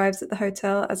 Lucia, arrives at the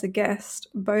hotel as a guest,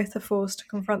 both are forced to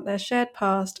confront their shared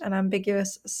past and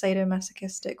ambiguous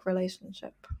sadomasochistic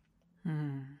relationship.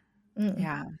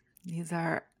 Yeah, these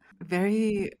are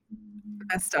very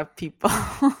messed up people.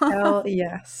 Hell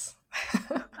yes.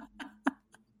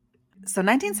 So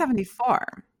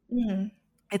 1974.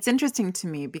 It's interesting to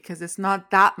me because it's not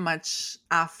that much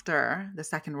after the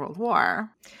Second World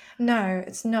War. No,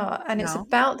 it's not. And it's No?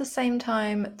 about the same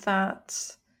time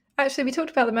that actually we talked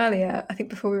about them earlier, I think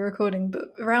before we were recording,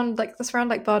 but around like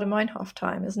Baader Meinhof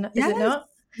time, isn't it? Is it Yes. not?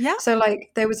 Yeah. So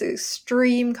like there was an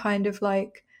extreme kind of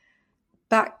like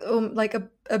like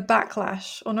a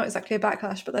backlash, or not exactly a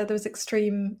backlash, but there's an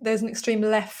extreme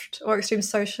left or extreme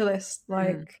socialist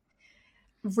like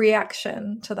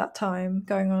reaction to that time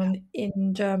going on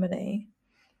in Germany.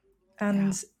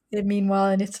 And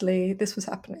meanwhile in Italy this was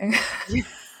happening.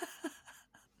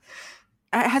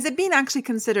 Has it been actually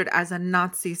considered as a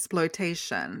Nazi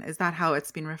exploitation? Is that how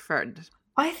it's been referred?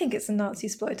 I think it's a Nazi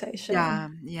exploitation.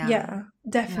 Yeah.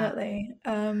 Definitely.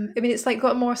 I mean, it's like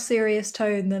got a more serious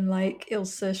tone than like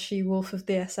Ilse, She-Wolf of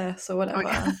the SS or whatever.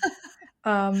 Okay.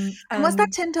 And what's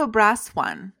that Tinto Brass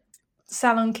one?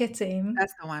 Salon Kitty.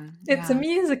 That's the one. It's a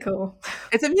musical.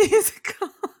 It's a musical.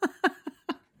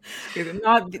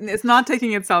 It's not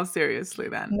taking itself seriously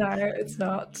then. No, it's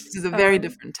not. It's a very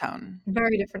different tone.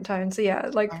 Very different tone. So yeah,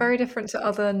 like very different to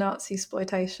other Nazi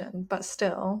exploitation, but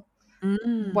still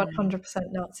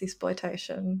 100% Nazi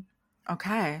exploitation.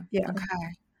 Okay. Yeah.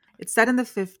 Okay. It's set in the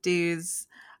 50s.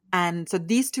 And so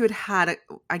these two had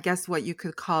I guess what you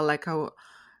could call like a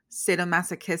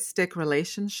sadomasochistic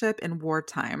relationship in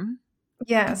wartime.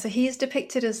 Yeah. So he's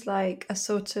depicted as like a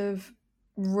sort of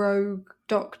rogue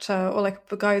doctor, or like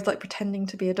a guy who's like pretending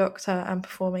to be a doctor and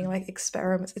performing like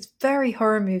experiments. It's very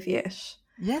horror movie-ish.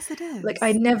 Yes, it is. Like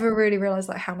I never really realized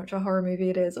like how much a horror movie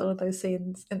it is, all of those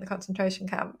scenes in the concentration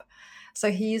camp. So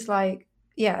he's like,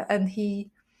 yeah, and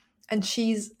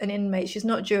she's an inmate. She's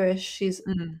not Jewish. She's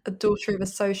a daughter of a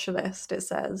socialist, it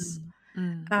says.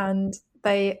 And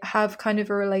they have kind of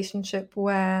a relationship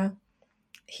where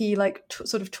he like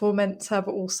sort of torments her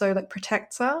but also like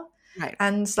protects her. Right.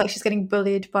 And like she's getting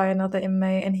bullied by another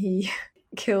inmate and he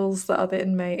kills the other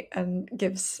inmate and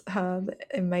gives her the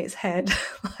inmate's head.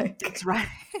 Like, that's right.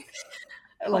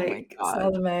 Like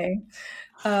Salome.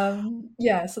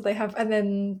 So they have, and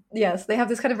then so they have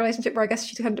this kind of relationship where I guess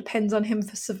she kind of depends on him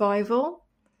for survival.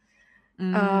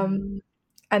 And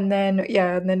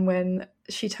then when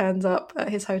she turns up at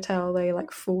his hotel, they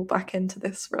like fall back into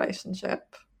this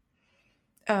relationship.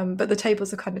 But the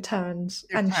tables are kind of turned,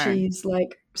 and she's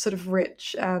like sort of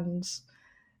rich and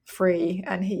free,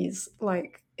 and he's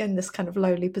like in this kind of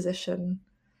lowly position.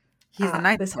 He's a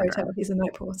night this porter. Hotel. He's a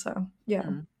night porter. Yeah.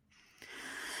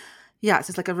 Yeah,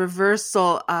 so it's like a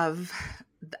reversal of,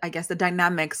 I guess, the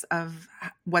dynamics of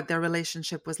what their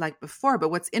relationship was like before.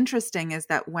 But what's interesting is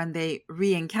that when they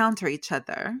re-encounter each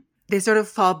other, they sort of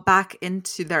fall back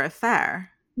into their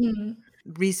affair,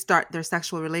 restart their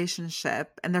sexual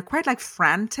relationship, and they're quite like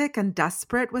frantic and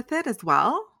desperate with it as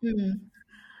well.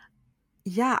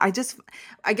 Yeah, I guess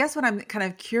what I'm kind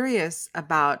of curious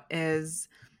about is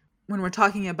when we're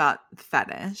talking about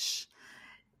fetish,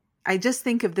 I just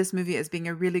think of this movie as being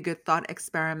a really good thought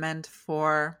experiment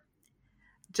for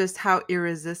just how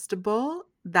irresistible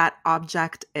that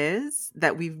object is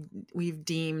that we've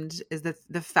deemed is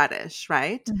the fetish,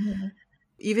 right?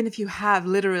 Even if you have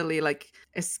literally like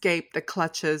escaped the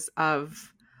clutches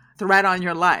of threat on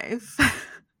your life,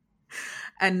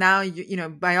 and now you know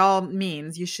by all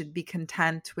means you should be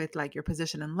content with like your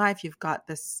position in life. You've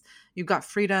got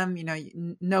freedom. You know,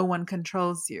 no one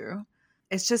controls you.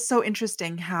 It's just so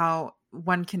interesting how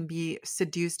one can be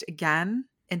seduced again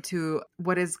into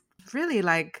what is really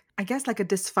like, I guess, like a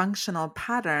dysfunctional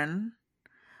pattern,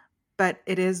 but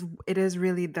it is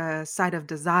really the side of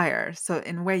desire. So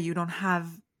in a way, you don't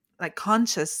have like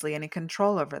consciously any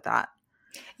control over that.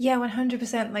 Yeah,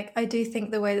 100%. Like I do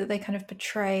think the way that they kind of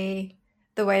portray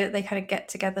the way that they kind of get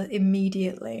together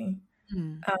immediately,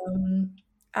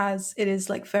 as it is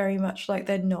like very much like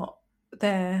they're not.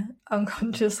 Their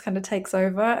unconscious kind of takes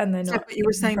over, and they're not. Like what you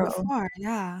were saying before,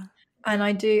 yeah.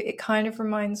 And it kind of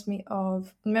reminds me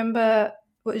of, remember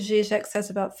what Zizek says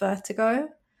about Vertigo?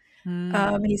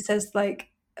 He says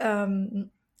only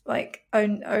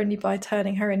by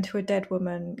turning her into a dead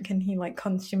woman can he like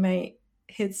consummate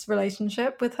his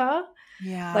relationship with her.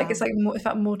 Yeah, like it's like it's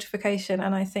that mortification,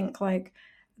 and I think like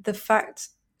the fact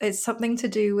it's something to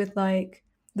do with like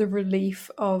the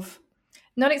relief of.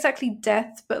 Not exactly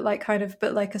death, but like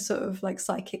a sort of like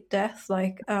psychic death.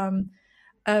 Like,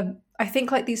 I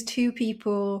think like these two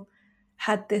people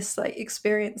had this like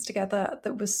experience together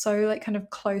that was so like kind of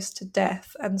close to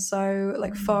death and so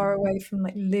like far away from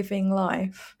like living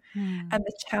life, and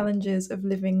the challenges of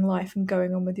living life and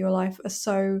going on with your life are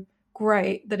so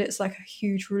great that it's like a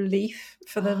huge relief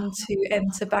for them to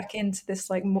enter back into this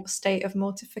like state of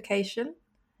mortification.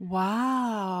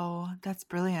 Wow, that's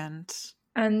brilliant.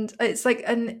 And it's like,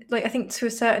 and like I think to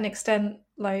a certain extent,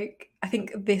 like I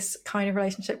think this kind of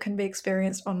relationship can be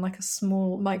experienced on like a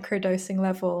small microdosing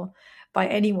level by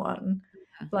anyone,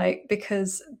 like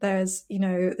because there's, you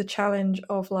know, the challenge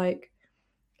of like,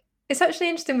 it's actually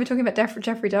interesting, we're talking about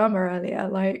Jeffrey Dahmer earlier,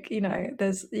 like, you know,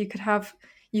 there's you could have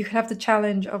the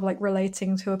challenge of like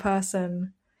relating to a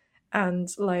person and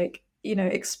like, you know,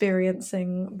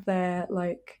 experiencing their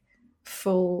like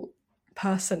full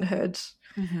personhood.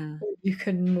 You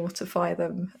can mortify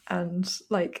them, and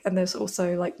like, and there's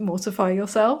also like mortify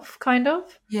yourself, kind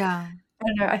of. Yeah. I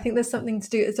don't know, I think there's something to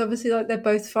do. It's obviously like they're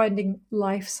both finding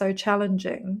life so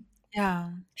challenging. Yeah.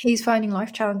 He's finding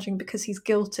life challenging because he's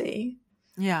guilty.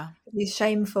 Yeah. He's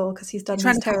shameful because he's done He's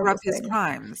trying these to cover terrible up his things.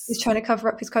 crimes. He's trying to cover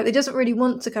up his crimes. He doesn't really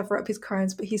want to cover up his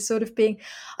crimes, but he's sort of being,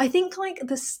 I think, like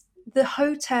the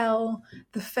hotel,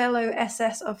 the fellow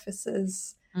SS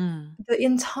officers, the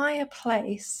entire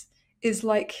place is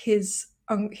like his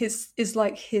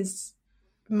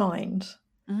mind.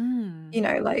 You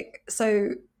know, like, so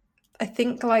I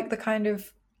think like the kind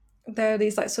of, there are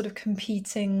these like sort of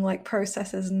competing like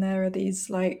processes, and there are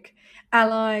these like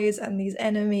allies and these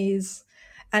enemies,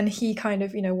 and he kind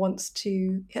of, you know,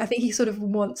 I think he sort of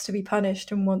wants to be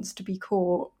punished and wants to be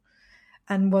caught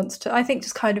and wants to, I think,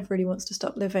 just kind of really wants to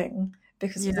stop living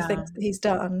because of the things that he's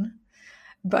done.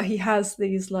 But he has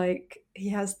this like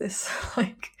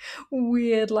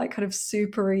weird like kind of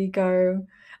super ego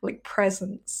like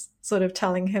presence sort of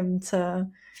telling him to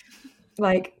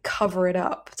like cover it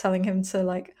up, telling him to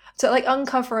like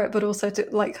uncover it, but also to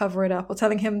like cover it up, or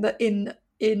telling him that in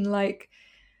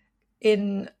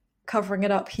covering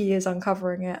it up he is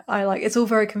uncovering it. It's all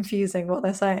very confusing what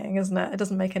they're saying, isn't it? It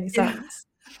doesn't make any sense.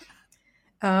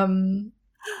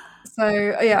 So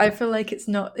yeah, I feel like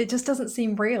it just doesn't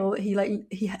seem real that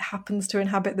he happens to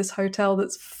inhabit this hotel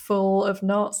that's full of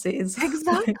Nazis.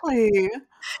 Exactly.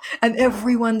 And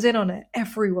everyone's in on it.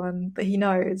 Everyone that he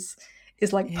knows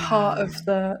is like part of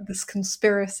this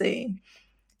conspiracy,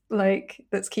 like,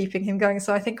 that's keeping him going.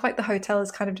 So I think like the hotel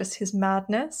is kind of just his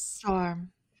madness. Sure.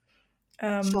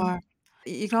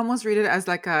 You can almost read it as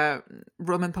like a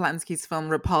Roman Polanski's film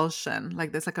Repulsion,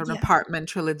 like there's like an apartment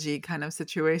trilogy kind of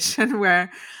situation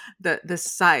where the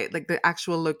site, like the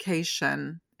actual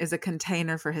location, is a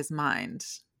container for his mind.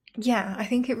 Yeah, I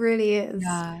think it really is.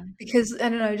 Because I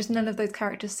don't know, just none of those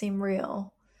characters seem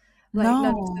real. Like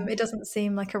none of them, it doesn't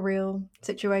seem like a real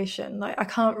situation. Like I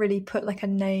can't really put like a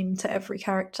name to every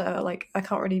character. Like I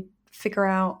can't really figure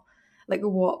out like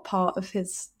what part of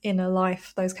his inner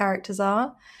life those characters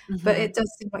are. But it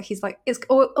does seem like he's like,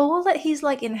 or that he's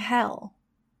like in hell.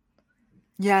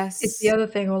 Yes. It's the other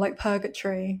thing, or like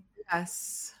purgatory.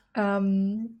 Yes.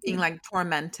 Being like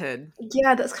tormented.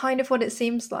 Yeah, that's kind of what it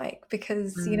seems like,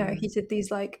 because you know, he did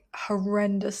these like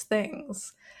horrendous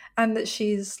things, and that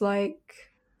she's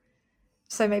like,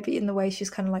 so maybe in the way she's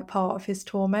kind of like part of his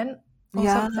torment or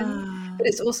something. But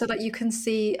it's also like you can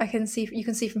see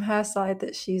from her side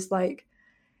that she's like,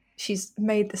 she's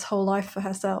made this whole life for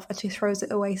herself and she throws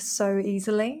it away so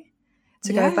easily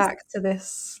to go back to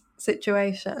this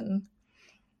situation.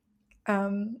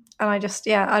 And I just,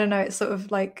 I don't know, it's sort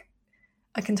of like,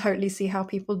 I can totally see how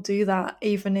people do that,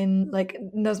 even in like,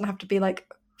 it doesn't have to be like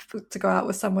to go out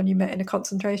with someone you met in a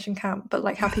concentration camp, but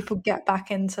like how people get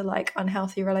back into like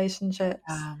unhealthy relationships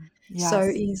so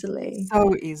easily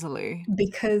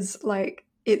because like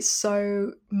it's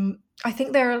so, I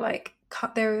think there are like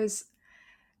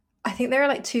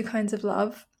two kinds of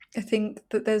love. I think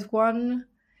that there's one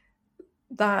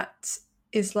that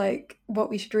is like what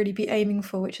we should really be aiming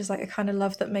for, which is like a kind of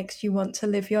love that makes you want to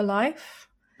live your life,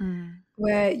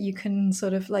 where you can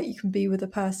sort of like, you can be with a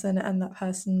person and that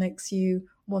person makes you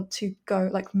want to go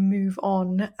like move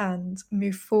on and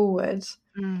move forward.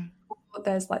 Or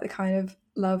there's like the kind of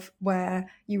love where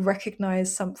you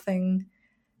recognize something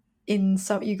in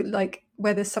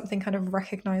where there's something kind of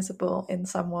recognizable in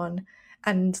someone,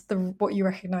 and what you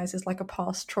recognize is like a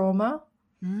past trauma,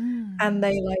 and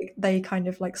they kind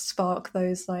of like spark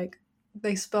those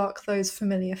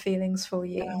familiar feelings for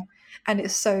you, and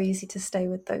it's so easy to stay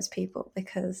with those people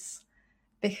because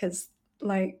it's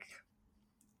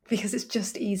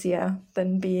just easier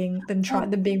than being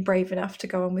brave enough to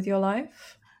go on with your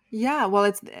life. Yeah, well,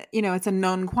 it's, you know, it's a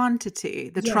known quantity.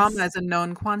 The trauma is a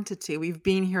known quantity. We've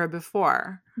been here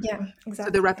before. Yeah, exactly. So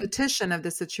the repetition of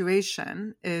the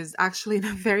situation is actually, in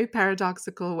a very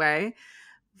paradoxical way,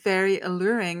 very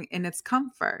alluring in its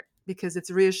comfort, because it's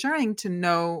reassuring to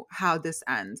know how this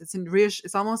ends. It's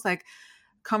almost like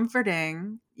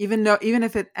comforting, even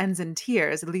if it ends in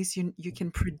tears, at least you can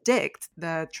predict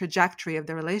the trajectory of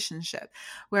the relationship.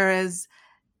 Whereas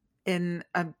in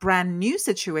a brand new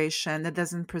situation that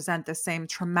doesn't present the same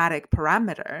traumatic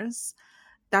parameters,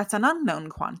 that's an unknown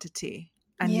quantity.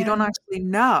 And you don't actually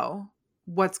know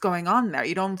what's going on there.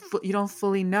 You don't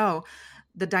fully know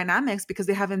the dynamics because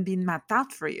they haven't been mapped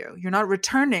out for you. You're not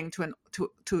returning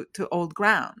to old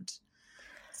ground.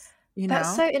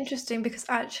 That's so interesting, because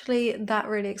actually that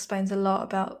really explains a lot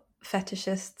about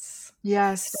fetishists'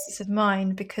 states of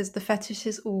mind, because the fetish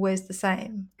is always the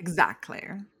same. Exactly.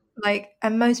 Like,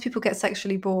 and most people get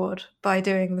sexually bored by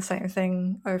doing the same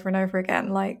thing over and over again.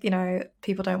 Like,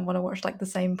 people don't want to watch like the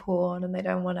same porn, and they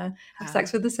don't want to have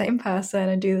sex with the same person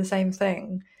and do the same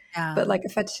thing. Yeah. But like a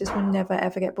fetishist will never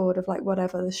ever get bored of like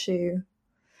whatever the shoe,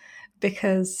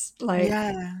 because like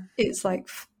it's like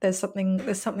there's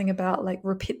something about like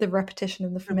the repetition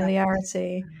and the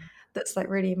familiarity that's like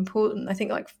really important. I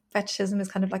think like fetishism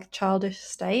is kind of like a childish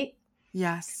state.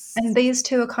 Yes. And these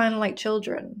two are kind of like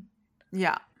children.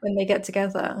 Yeah. When they get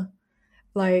together,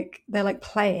 like they're like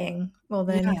playing more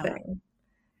than anything.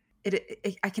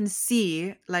 I can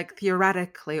see like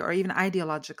theoretically or even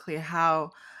ideologically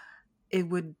how it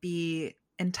would be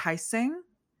enticing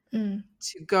to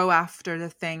go after the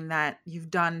thing that you've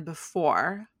done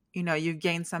before. You've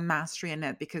gained some mastery in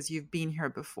it because you've been here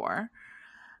before.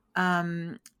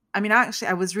 Actually,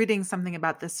 I was reading something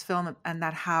about this film and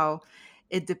that how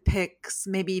it depicts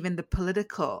maybe even the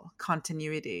political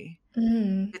continuity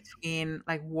between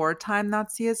like wartime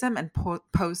Nazism and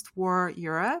post-war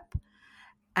Europe,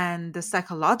 and the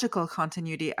psychological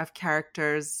continuity of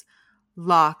characters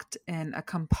locked in a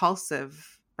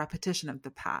compulsive repetition of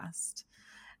the past.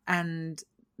 And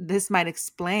this might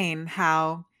explain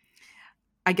how,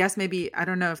 I guess maybe, I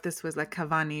don't know if this was like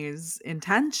Cavani's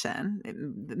intention.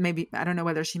 Maybe, I don't know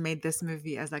whether she made this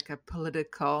movie as like a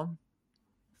political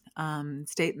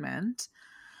statement.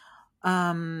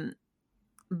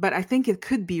 But I think it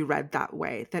could be read that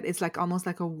way, that it's like almost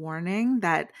like a warning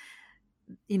that,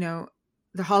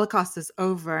 the Holocaust is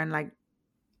over and like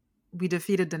we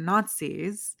defeated the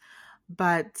Nazis,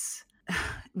 but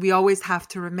we always have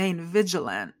to remain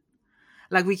vigilant.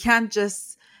 Like we can't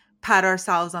just pat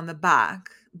ourselves on the back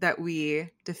that we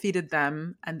defeated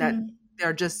them and that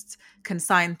they're just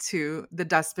consigned to the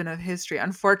dustbin of history.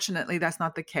 Unfortunately, that's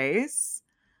not the case.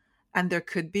 And there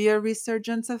could be a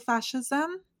resurgence of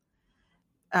fascism.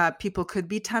 People could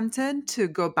be tempted to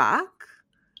go back.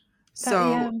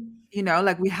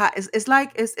 Like we have,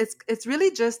 it's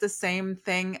really just the same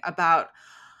thing about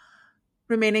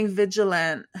remaining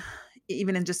vigilant,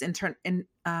 even in just in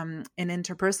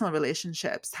interpersonal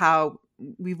relationships. How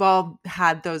we've all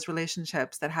had those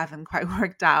relationships that haven't quite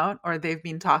worked out or they've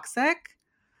been toxic,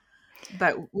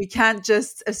 but we can't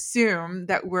just assume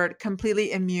that we're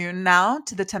completely immune now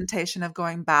to the temptation of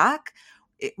going back.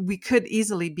 We could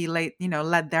easily be led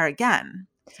there again.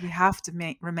 So we have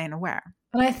to remain aware.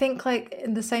 And I think like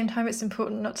at the same time, it's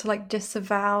important not to like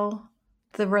disavow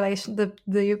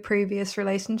the previous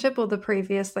relationship or the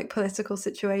previous like political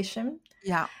situation.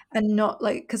 Yeah. And not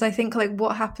like, because I think like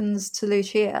what happens to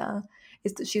Lucia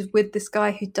is that she's with this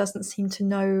guy who doesn't seem to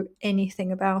know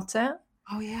anything about it.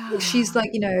 Oh yeah. She's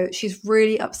like, she's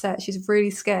really upset. She's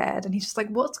really scared. And he's just like,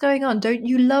 what's going on? Don't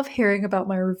you love hearing about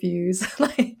my reviews?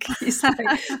 Like he's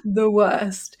like the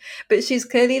worst. But she's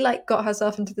clearly like got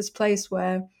herself into this place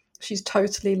where she's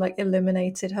totally like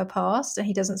eliminated her past and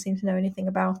he doesn't seem to know anything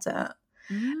about it.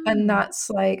 And that's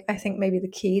like, I think maybe the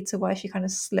key to why she kind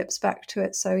of slips back to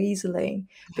it so easily,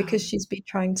 because she's been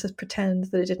trying to pretend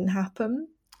that it didn't happen.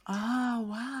 Oh,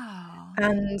 wow.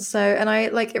 And so, and I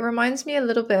like, it reminds me a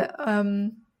little bit,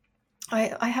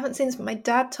 I haven't seen this, but my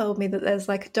dad told me that there's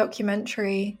like a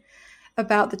documentary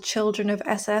about the children of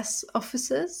SS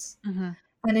officers. Mm-hmm.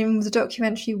 And in the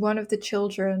documentary, one of the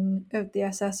children of the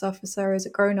SS officer is a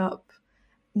grown-up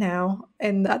now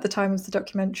at the time of the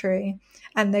documentary,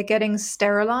 and they're getting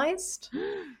sterilized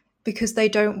because they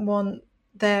don't want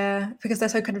because they're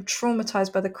so kind of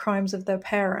traumatized by the crimes of their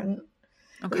parent.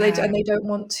 Okay. And they don't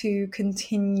want to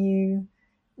continue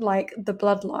like the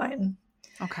bloodline.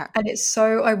 Okay. And it's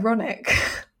so ironic,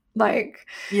 like,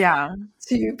 yeah,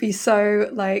 to be so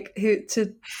like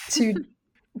to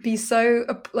be so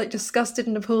like disgusted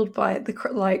and appalled by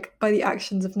the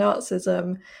actions of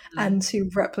Nazism and to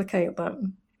replicate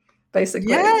them,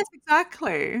 basically. Yes,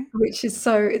 exactly. Which is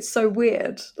it's so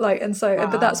weird. Like, and so,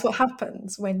 but that's what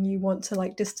happens when you want to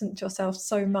like distance yourself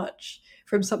so much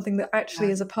from something that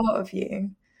actually is a part of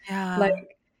you. Yeah.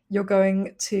 Like you're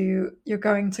going to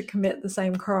commit the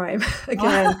same crime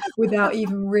again without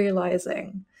even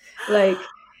realizing. Like,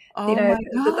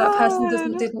 that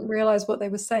person didn't realize what they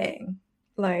were saying.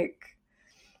 Like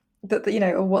that,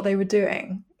 or what they were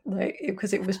doing. like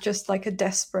because it was just like a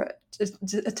desperate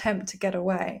attempt to get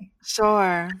away.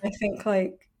 Sure.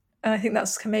 I think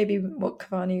that's maybe what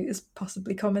Cavani is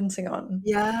possibly commenting on.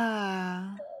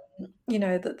 Yeah. You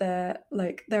know, that they're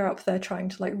up there trying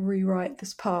to like rewrite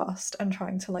this past and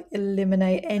trying to like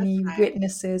eliminate any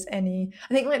witnesses. I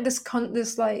think like this constant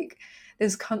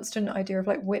idea of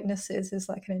like witnesses is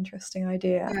like an interesting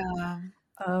idea. Yeah.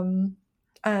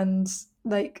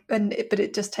 But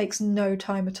it just takes no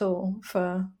time at all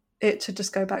for it to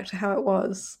just go back to how it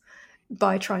was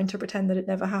by trying to pretend that it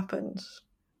never happened.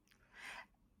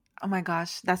 Oh my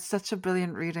gosh, that's such a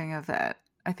brilliant reading of it.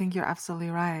 I think you're absolutely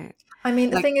right. I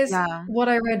mean, the thing is, what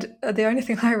I read, the only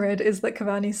thing I read is that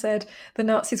Cavani said the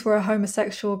Nazis were a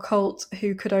homosexual cult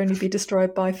who could only be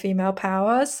destroyed by female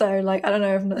power. So, like, I don't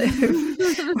know if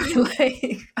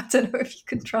I don't know if you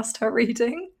can trust her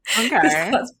reading.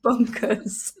 Okay, that's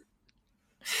bonkers.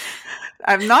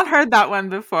 I've not heard that one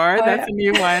before. That's a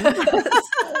new one.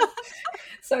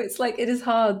 So it's like it is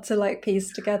hard to like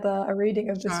piece together a reading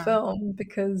of this film,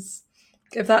 because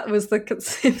if that was the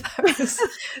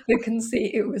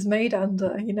conceit it was made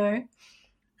under, you know.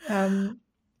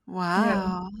 Wow.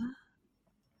 Yeah.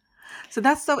 So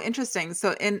that's so interesting.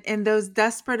 So in those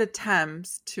desperate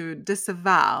attempts to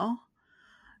disavow,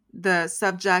 the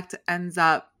subject ends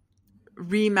up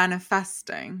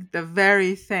remanifesting the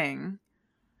very thing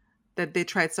that they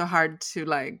tried so hard to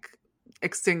like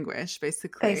extinguish,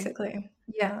 basically.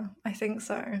 Yeah, I think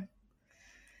so.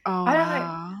 Oh, I don't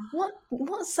know.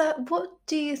 What's that? What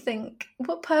do you think?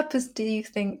 What purpose do you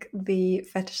think the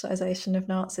fetishization of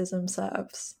Nazism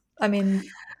serves? I mean,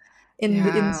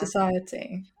 in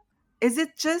society, is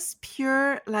it just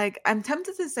pure? Like, I'm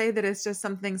tempted to say that it's just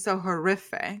something so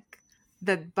horrific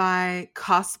that by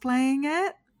cosplaying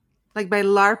it, like by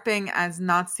LARPing as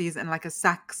Nazis in like a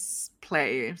sex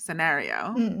play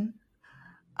scenario.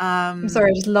 I'm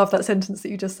sorry, I just love that sentence that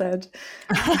you just said.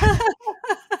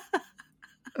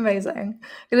 Amazing.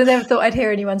 I never thought I'd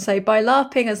hear anyone say by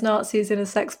LARPing as Nazis in a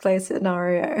sex play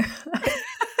scenario.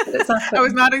 I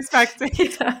was not expecting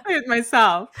it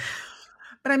myself.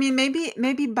 But I mean, maybe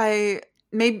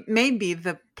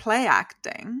the play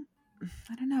acting,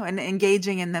 I don't know, and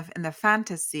engaging in the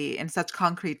fantasy in such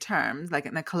concrete terms, like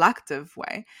in a collective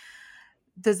way,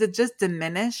 does it just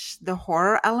diminish the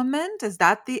horror element? Is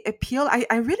that the appeal?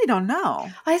 I really don't know.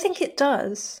 I think it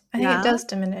does. I think it does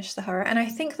diminish the horror. And I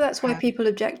think that's why people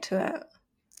object to it.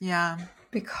 Yeah.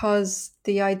 Because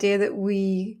the idea that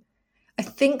I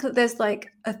think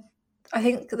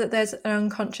that there's an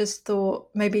unconscious thought,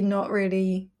 maybe not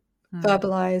really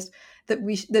verbalized, that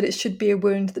it should be a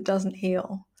wound that doesn't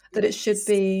heal. That it should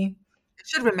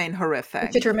remain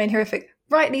horrific. It should remain horrific.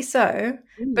 Rightly so.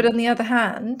 But on the other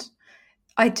hand,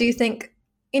 I do think,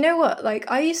 you know what,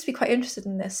 like I used to be quite interested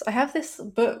in this. I have this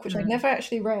book, which I never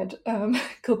actually read,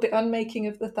 called The Unmaking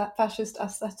of the Fascist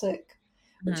Aesthetic,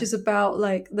 which is about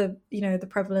like the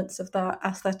prevalence of that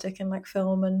aesthetic in like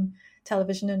film and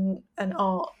television and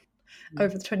art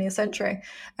over the 20th century.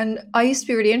 And I used to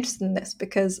be really interested in this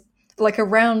because like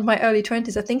around my early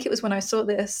 20s, I think it was when I saw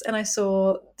this and I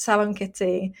saw Salon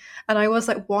Kitty, and I was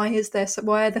like, why are there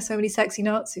so many sexy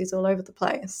Nazis all over the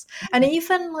place? And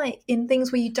even like in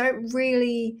things where you don't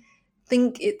really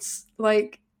think it's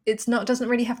like doesn't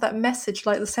really have that message,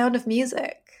 like The Sound of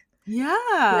Music. Yeah,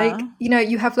 like, you know,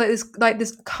 you have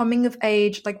this coming of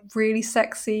age, like really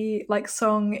sexy like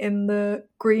song in the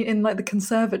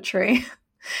conservatory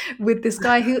with this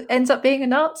guy who ends up being a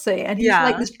Nazi, and he's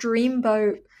like this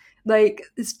dreamboat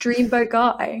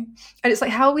guy, and it's like,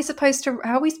 how are we supposed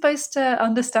to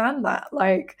understand that?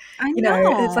 Like, you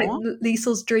know, it's like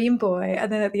Liesel's dream boy,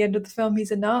 and then at the end of the film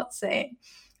he's a Nazi.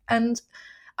 And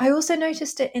I also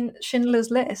noticed it in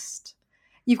Schindler's List.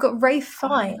 You've got Ralph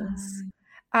Fiennes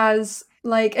as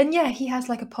like, and yeah, he has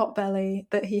like a pot belly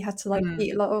that he had to like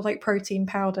eat a lot of like protein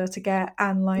powder to get,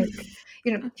 and like,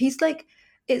 you know, he's like,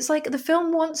 it's like the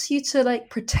film wants you to like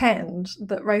pretend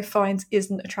that Ralph Fiennes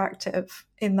isn't attractive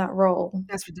in that role.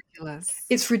 That's ridiculous.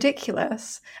 It's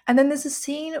ridiculous. And then there's a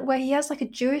scene where he has like a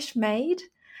Jewish maid,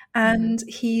 and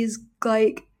he's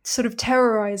like sort of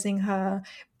terrorizing her,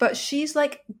 but she's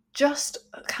like just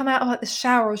come out of like the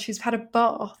shower, or she's had a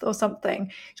bath or something.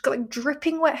 She's got like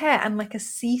dripping wet hair and like a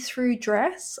see-through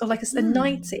dress, or like a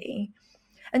nightie,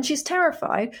 and she's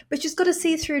terrified, but she's got a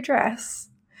see-through dress.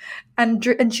 And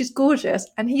she's gorgeous,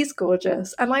 and he's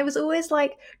gorgeous. And I was always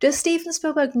like, does Steven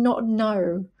Spielberg not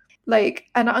know? Like,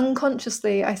 and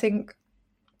unconsciously, I think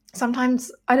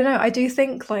sometimes, I don't know, I do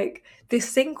think like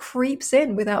this thing creeps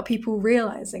in without people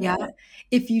realizing it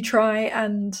if you try.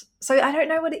 And so I don't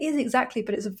know what it is exactly,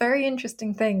 but it's a very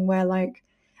interesting thing where like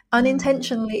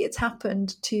unintentionally it's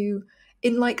happened to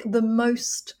in like the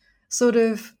most sort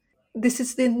of, this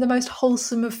is in the most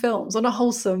wholesome of films, or not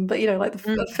wholesome, but like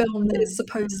the film that is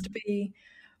supposed to be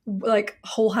like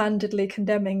whole-handedly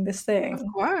condemning this thing, Of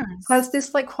course. has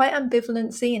this like quite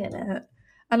ambivalent scene in it,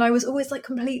 and I was always like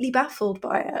completely baffled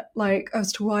by it, like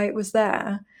as to why it was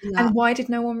there, and why did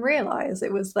no one realize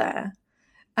it was there.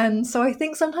 And so I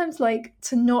think sometimes like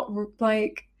to not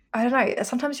like, I don't know,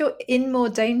 sometimes you're in more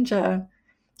danger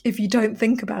if you don't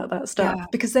think about that stuff,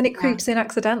 because then it creeps in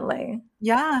accidentally.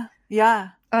 Yeah.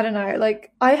 I don't know,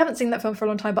 like I haven't seen that film for a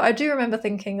long time, but I do remember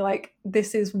thinking like,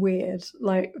 this is weird,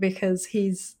 like because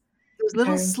he's those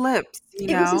little slips, it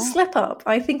was a slip up.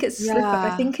 I think it's slip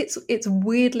up. I think it's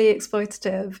weirdly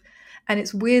exploitative, and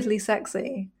it's weirdly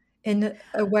sexy in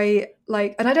a way,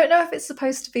 like, and I don't know if it's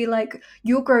supposed to be like,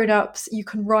 you're grown-ups, you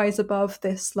can rise above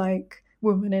this like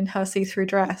woman in her see-through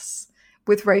dress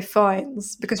with Ralph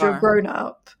Fiennes because you're a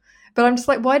grown-up. But I'm just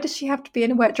like, why does she have to be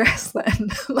in a wet dress then?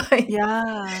 Like,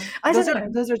 I don't know.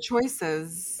 Those are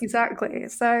choices. Exactly.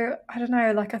 So I don't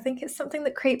know. Like, I think it's something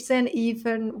that creeps in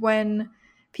even when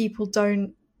people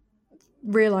don't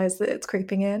realize that it's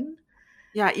creeping in.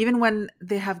 Yeah, even when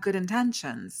they have good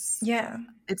intentions. Yeah.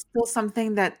 It's still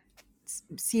something that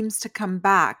seems to come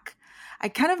back. I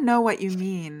kind of know what you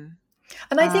mean.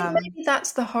 And I think maybe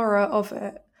that's the horror of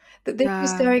it. That this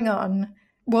was going on.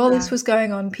 While this was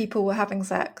going on, people were having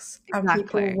sex, and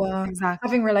people were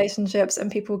having relationships,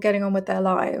 and people were getting on with their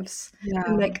lives.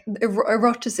 And like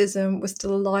eroticism was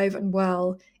still alive and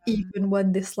well, even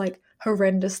when this like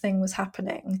horrendous thing was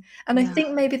happening. And I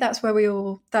think maybe that's where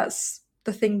that's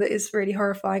the thing that is really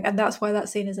horrifying, and that's why that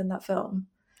scene is in that film.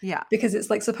 Yeah. Because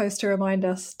it's like supposed to remind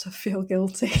us to feel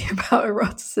guilty about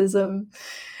eroticism,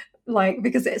 like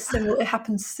because it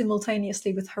happens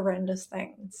simultaneously with horrendous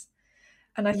things.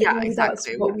 And I think maybe that's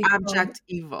what we abject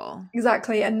evil.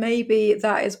 Exactly. And maybe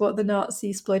that is what the Nazi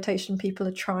exploitation people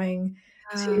are trying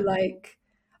to like,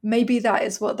 maybe that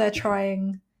is what they're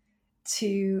trying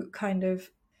to kind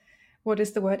of, what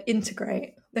is the word?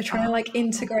 Integrate. They're trying to like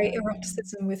integrate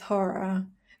eroticism with horror,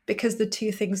 because the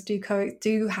two things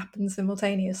do happen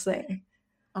simultaneously.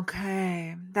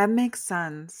 Okay. That makes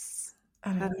sense.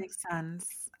 That makes sense.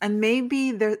 And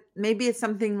maybe it's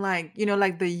something like,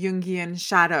 like the Jungian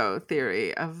shadow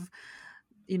theory of,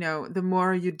 the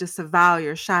more you disavow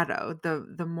your shadow,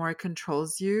 the more it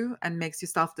controls you and makes you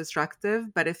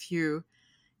self-destructive. But if you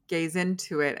gaze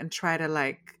into it and try to,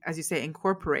 like, as you say,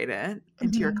 incorporate it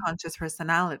into your conscious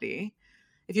personality,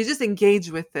 if you just engage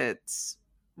with it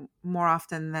more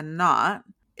often than not,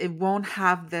 it won't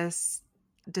have this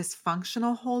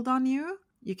dysfunctional hold on you.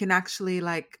 You can actually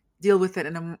like deal with it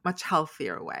in a much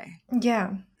healthier way.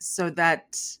 Yeah. So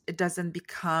that it doesn't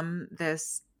become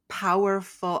this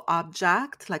powerful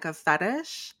object, like a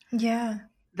fetish. Yeah.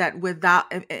 That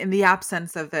in the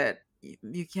absence of it,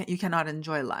 you cannot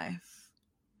enjoy life.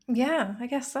 Yeah, I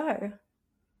guess so.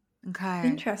 Okay.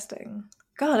 Interesting.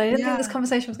 God, I didn't think this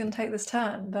conversation was going to take this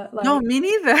turn, but like... No, me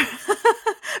neither.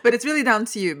 But it's really down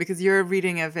to you, because your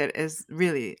reading of it is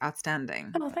really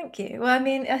outstanding. Oh, thank you. Well, I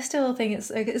mean, I still think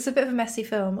it's a bit of a messy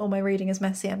film, or my reading is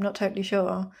messy. I'm not totally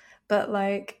sure, but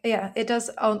like, yeah, it does.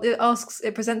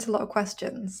 It presents a lot of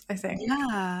questions, I think.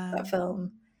 Yeah, that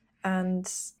film,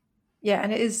 and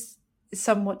and it is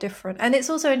somewhat different, and it's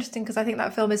also interesting because I think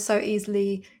that film is so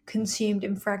easily consumed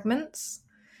in fragments.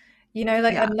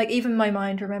 And like even my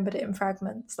mind remembered it in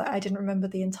fragments. Like I didn't remember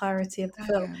the entirety of the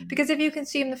film, because if you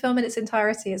consume the film in its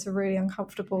entirety, it's a really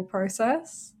uncomfortable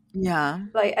process. Yeah.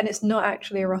 Like, and it's not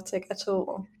actually erotic at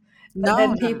all. But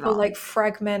then people like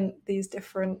fragment these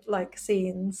different like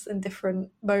scenes and different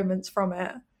moments from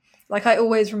it. Like I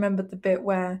always remembered the bit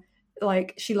where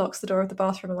like she locks the door of the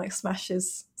bathroom and like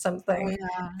smashes something,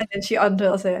 and then she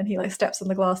undoes it and he like steps on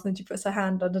the glass, and then she puts her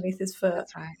hand underneath his foot.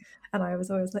 That's right. And I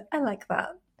was always like, I like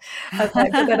that. But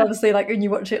then obviously like when you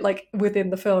watch it like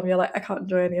within the film, you're like, I can't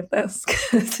enjoy any of this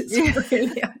because it's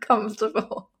really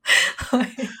uncomfortable.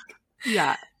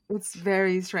 Yeah, it's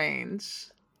very strange.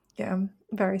 Yeah,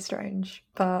 very strange.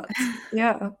 But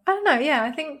yeah, I don't know. Yeah,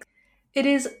 I think it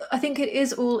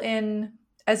is all in,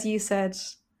 as you said,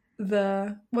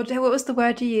 what was the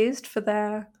word you used for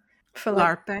like,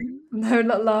 LARPing? No,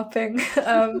 not LARPing.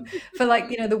 For like,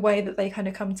 the way that they kind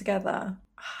of come together.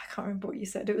 I can't remember what you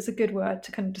said. It was a good word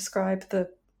to kind of describe the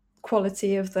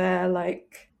quality of their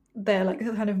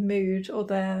kind of mood, or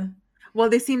their... Well,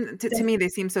 they seem to me, they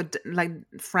seem so like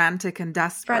frantic and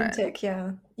desperate. Frantic,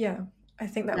 yeah. I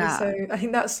think that was so. I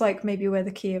think that's like maybe where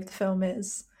the key of the film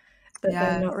is, that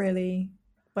they're not really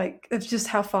like, it's just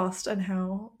how fast and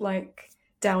how like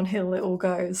downhill it all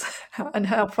goes, and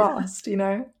how fast,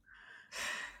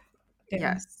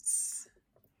 Yes.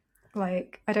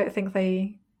 Like, I don't think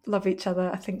they love each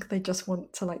other. I think they just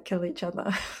want to like kill each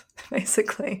other,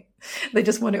 basically. They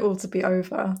just want it all to be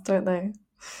over, don't they?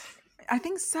 I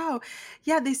think so.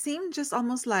 Yeah, they seem just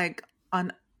almost like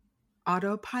on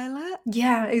autopilot.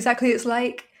 Yeah, exactly. It's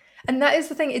like, and that is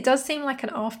the thing, it does seem like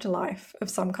an afterlife of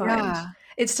some kind. Yeah.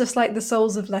 It's just like the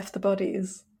souls have left the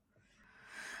bodies.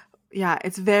 Yeah,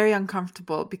 it's very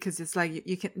uncomfortable because it's like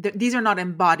you can. These are not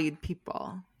embodied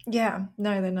people. Yeah,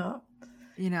 no, they're not.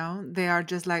 You know, they are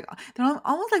just like they're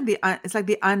almost like it's like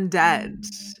the undead.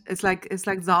 It's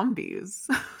like zombies.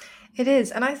 It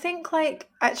is, and I think like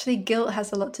actually guilt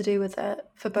has a lot to do with it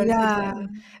for both of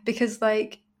them, because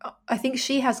like I think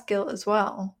she has guilt as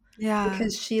well. Yeah,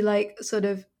 because she like sort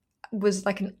of was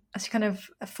like she kind of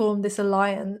formed this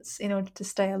alliance in order to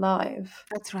stay alive.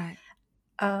 That's right.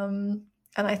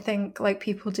 And I think like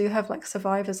people do have like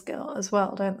survivor's guilt as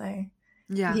well, don't they?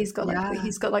 Yeah, he's got like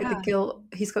the guilt.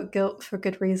 He's got guilt for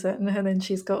good reason, and then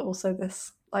she's got also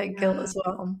this like guilt as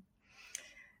well.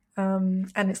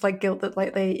 And it's like guilt that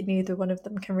like neither one of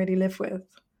them can really live with.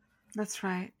 That's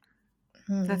right.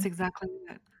 That's exactly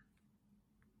it.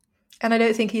 And I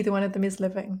don't think either one of them is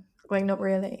living. Like, not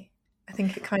really. I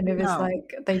think it kind of is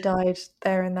like they died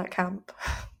there in that camp.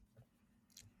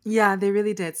 Yeah, they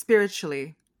really did,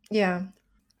 spiritually. Yeah.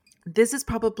 This is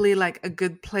probably like a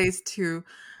good place to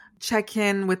check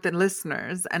in with the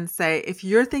listeners and say, if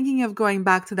you're thinking of going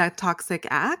back to that toxic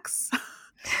ex,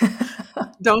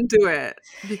 don't do it,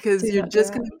 because you're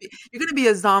gonna be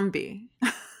a zombie.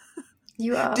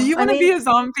 You are. Do you want to be a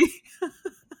zombie?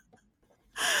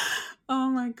 Oh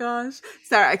my gosh.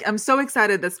 Sarah, I'm so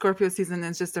excited that Scorpio season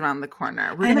is just around the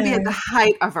corner. We're going to be at the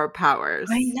height of our powers.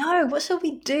 I know. What shall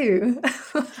we do?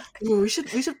 Ooh, we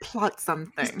should plot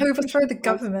something. Just overthrow the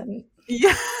government.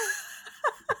 Yeah.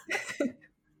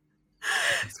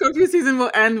 Scorpio season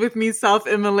will end with me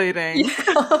self-immolating. Yeah,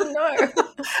 oh no.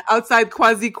 Outside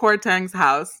Kwasi Kwarteng's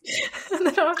house. And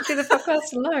then I'll have to do the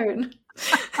podcast alone.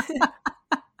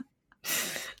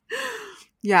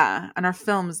 Yeah, and our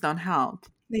films don't help.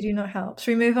 They do not help.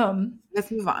 Should we move on? Let's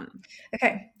move on.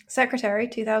 Okay. Secretary,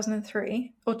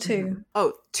 2003 or 2? Mm-hmm.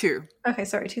 Oh, 2. Okay,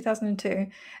 sorry, 2002.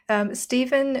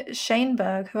 Steven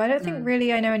Shainberg, who I don't think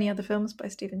really I know any other films by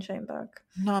Steven Shainberg.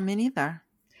 No, me neither.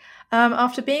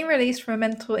 After being released from a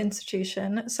mental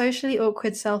institution, socially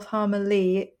awkward self-harmer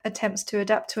Lee attempts to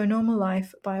adapt to a normal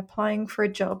life by applying for a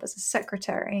job as a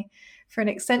secretary for an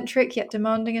eccentric yet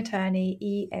demanding attorney,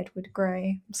 E. Edward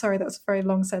Grey. Sorry, that was a very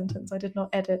long sentence. I did not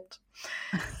edit.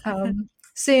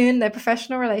 Soon, their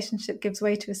professional relationship gives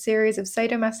way to a series of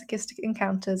sadomasochistic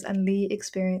encounters, and Lee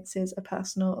experiences a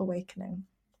personal awakening.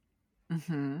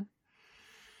 Mm-hmm.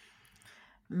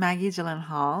 Maggie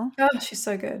Gyllenhaal. Oh, she's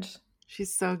so good.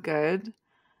 She's so good.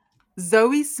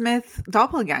 Zoe Smith,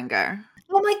 doppelganger.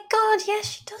 Oh my god, yeah,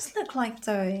 she does look like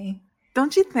Zoe.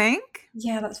 Don't you think?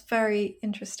 Yeah, that's very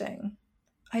interesting.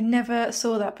 I never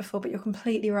saw that before, but you're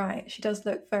completely right. She does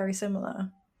look very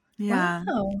similar. Yeah.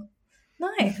 Wow.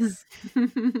 Nice.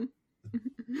 So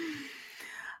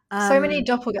many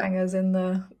doppelgangers in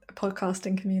the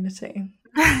podcasting community.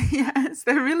 Yes,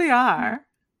 there really are.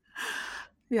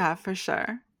 Yeah, for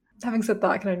sure. Having said that,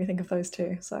 I can only think of those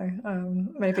two. So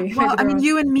maybe. Well, I mean,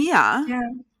 you and Mia.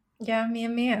 Yeah, me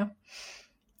and Mia.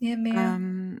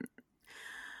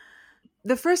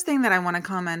 The first thing that I want to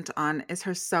comment on is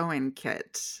her sewing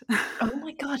kit. Oh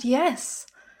my god, yes.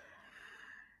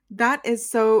 That is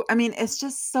so, I mean, it's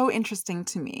just so interesting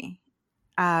to me.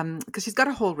 Because she's got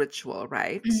a whole ritual,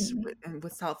 right?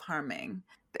 With self-harming.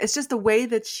 It's just the way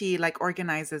that she like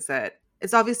organizes it.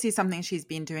 It's obviously something she's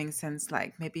been doing since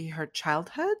like maybe her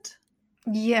childhood.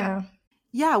 Yeah.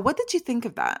 Yeah. What did you think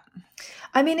of that?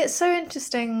 I mean, it's so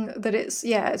interesting that it's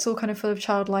all kind of full of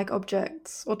childlike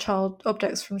objects or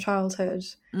objects from childhood.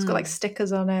 It's got like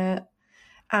stickers on it,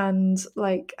 and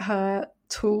like her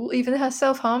tool, even her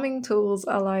self-harming tools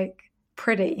are like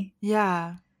pretty.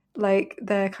 Yeah. Like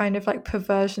they're kind of like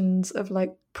perversions of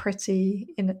like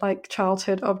pretty in like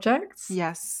childhood objects.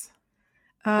 Yes.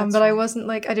 But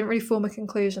right. I didn't really form a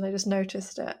conclusion. I just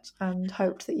noticed it and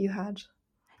hoped that you had.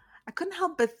 I couldn't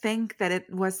help but think that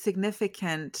it was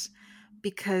significant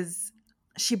because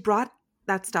she brought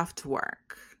that stuff to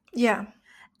work. Yeah.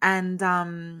 And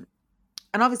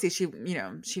obviously she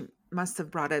must have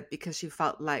brought it because she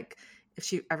felt like if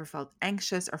she ever felt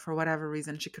anxious or for whatever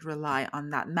reason, she could rely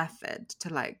on that method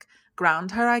to like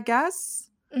ground her, I guess.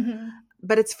 Mm-hmm.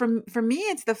 But it's for me,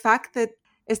 it's the fact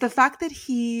that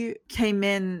he came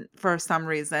in for some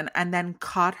reason and then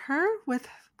caught her with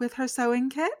her sewing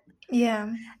kit.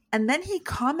 Yeah. And then he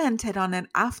commented on it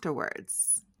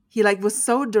afterwards. He like was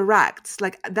so direct.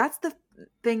 Like that's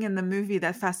thing in the movie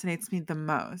that fascinates me the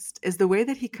most is the way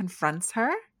that he confronts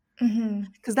her, Hmm.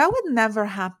 because that would never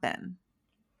happen.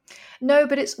 No,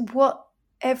 but it's what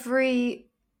every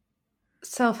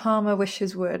self-harmer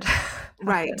wishes would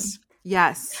Right. happen.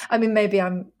 Yes. I mean, maybe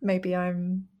I'm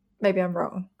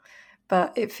wrong,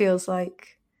 but it feels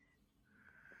like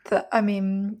that. I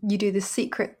mean, you do this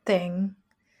secret thing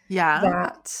Yeah.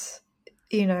 that,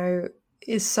 you know,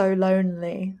 is so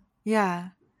lonely. Yeah.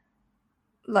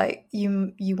 Like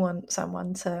you want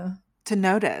someone to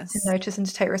notice. notice and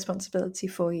to take responsibility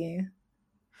for you.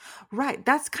 Right.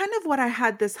 That's kind of what I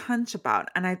had this hunch about.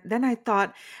 And I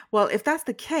thought, well, if that's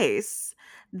the case,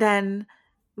 then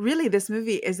really this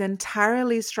movie is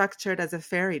entirely structured as a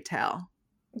fairy tale.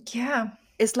 Yeah.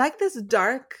 It's like this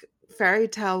dark fairy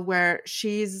tale where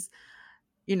she's,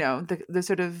 you know, the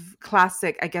sort of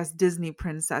classic, I guess, Disney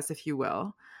princess, if you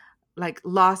will, like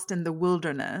lost in the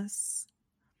wilderness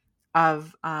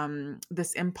of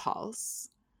this impulse.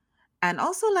 And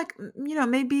also, like, you know,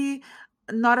 maybe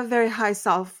not a very high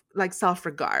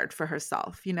self-regard for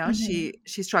herself. You know, Mhm.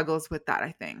 she struggles with that,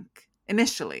 I think,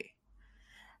 initially.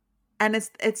 And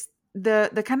it's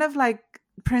the kind of like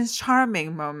Prince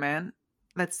Charming moment,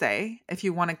 let's say, if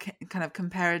you want to kind of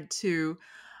compare it to,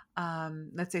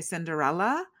 let's say,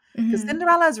 Cinderella. Because Mhm.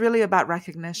 Cinderella is really about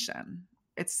recognition.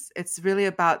 It's really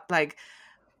about like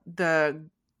the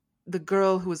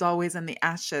girl who was always in the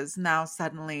ashes now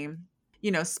suddenly, you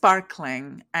know,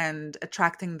 sparkling and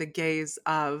attracting the gaze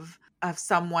of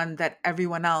someone that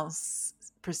everyone else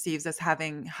perceives as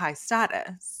having high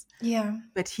status. Yeah.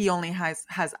 But he only has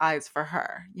eyes for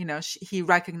her. You know, he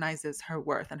recognizes her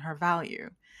worth and her value,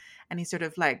 and he sort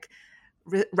of like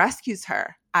rescues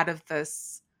her out of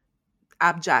this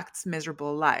abject,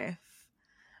 miserable life.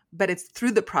 But it's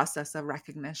through the process of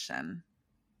recognition.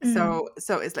 So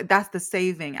it's like that's the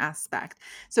saving aspect.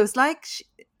 So it's like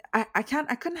I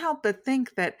couldn't help but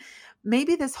think that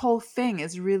maybe this whole thing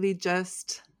is really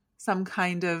just some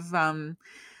kind of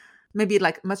maybe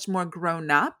like much more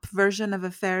grown up version of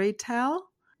a fairy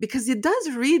tale, because it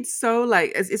does read so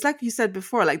like it's like you said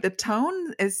before, like the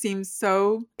tone seems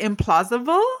so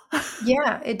implausible.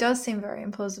 Yeah, it does seem very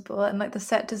implausible, and like the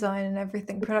set design and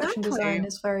everything, production design Exactly.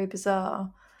 is very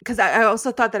bizarre. Because I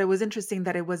also thought that it was interesting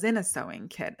that it was in a sewing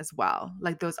kit as well.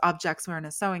 Like those objects were in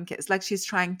a sewing kit. It's like she's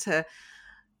trying to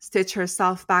stitch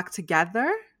herself back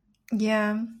together.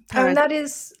 Yeah. And that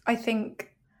is, I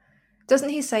think, doesn't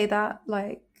he say that?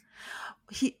 Like,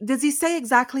 Does he say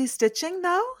exactly stitching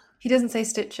though? he doesn't say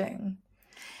stitching.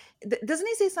 Doesn't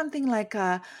he say something like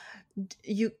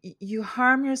you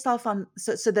harm yourself on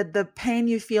so that the pain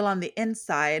you feel on the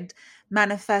inside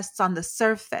manifests on the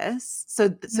surface,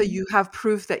 so you have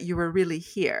proof that you were really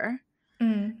here,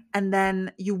 and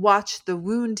then you watch the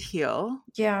wound heal,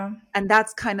 and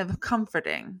that's kind of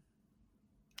comforting.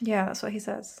 Yeah, that's what he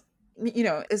says. You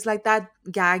know, it's like that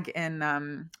gag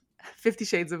in 50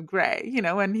 Shades of Grey, you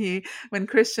know, when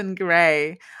Christian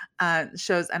Grey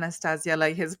shows Anastasia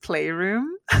like his playroom.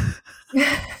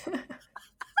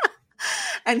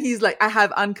 And he's like, I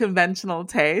have unconventional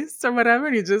tastes or whatever.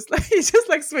 And he just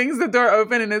like swings the door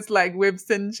open and it's like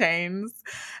whips and chains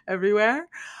everywhere.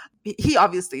 He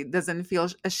obviously doesn't feel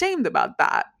ashamed about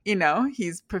that. You know,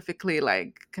 he's perfectly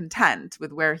like content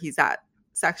with where he's at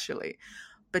sexually.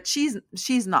 But she's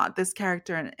not. This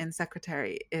character in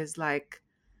Secretary is like,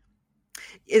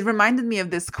 it reminded me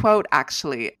of this quote,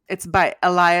 actually. It's by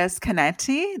Elias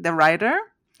Canetti, the writer,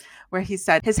 where he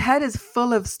said, his head is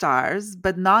full of stars,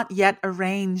 but not yet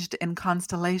arranged in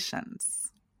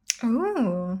constellations.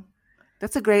 Ooh.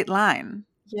 That's a great line.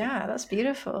 Yeah, that's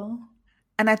beautiful.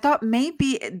 And I thought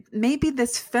maybe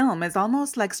this film is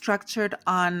almost like structured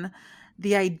on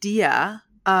the idea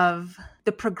of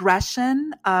the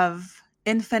progression of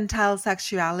infantile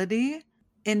sexuality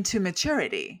into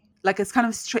maturity. Like it's kind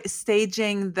of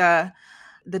staging the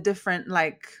different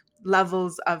like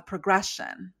levels of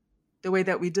progression, the way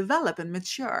that we develop and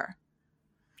mature.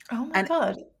 Oh my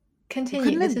God.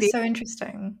 Continue. This is so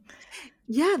interesting.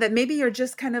 Yeah, that maybe you're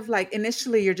just kind of like,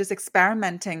 initially you're just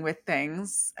experimenting with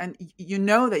things and you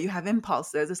know that you have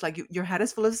impulses. It's like your head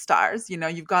is full of stars, you know,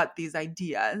 you've got these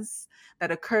ideas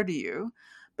that occur to you,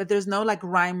 but there's no like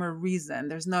rhyme or reason.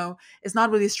 It's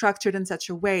not really structured in such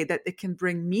a way that it can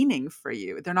bring meaning for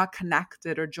you. They're not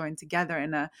connected or joined together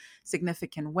in a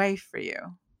significant way for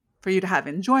you to have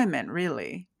enjoyment,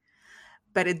 really.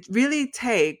 But it really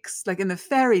takes, like in the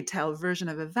fairy tale version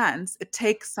of events, it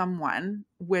takes someone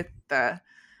with the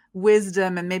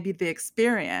wisdom and maybe the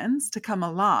experience to come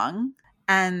along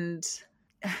and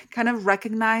kind of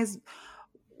recognize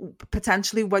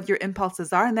potentially what your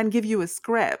impulses are and then give you a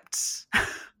script.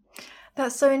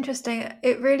 That's so interesting.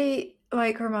 It really,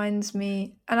 like reminds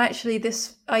me, and actually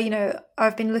this,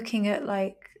 I've been looking at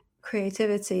like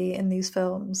creativity in these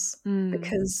films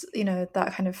because,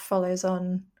 that kind of follows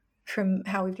on from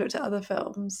how we've looked at other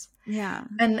films. Yeah.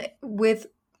 And with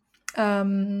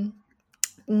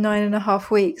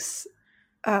 9.5 Weeks,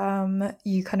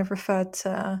 you kind of referred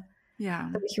to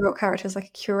the Mickey Rourke character as like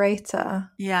a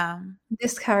curator. Yeah.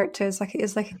 This character is like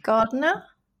a gardener.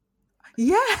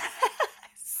 Yes.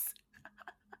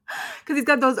 Because he's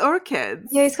got those orchids.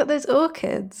 Yeah, he's got those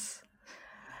orchids.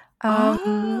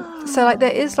 So like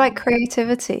there is like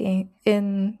creativity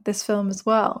in this film as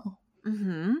well,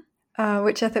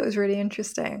 which I thought was really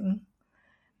interesting.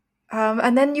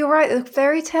 And then you're right, the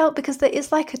fairy tale, because there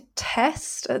is like a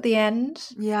test at the end.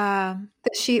 Yeah.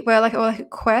 That or like a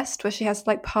quest where she has to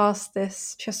like pass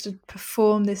this, she has to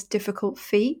perform this difficult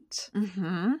feat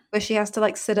where she has to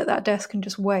like sit at that desk and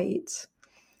just wait.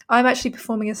 I'm actually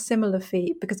performing a similar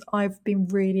feat because I've been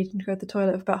really needing to go to the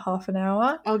toilet for about half an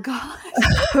hour. Oh, God.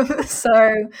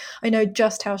 So I know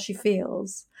just how she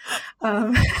feels.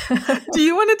 Do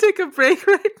you want to take a break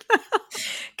right now?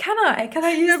 Can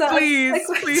I use that?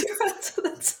 Please. To run to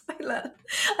the toilet.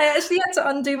 I actually had to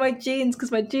undo my jeans because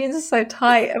my jeans are so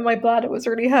tight and my bladder was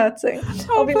really hurting.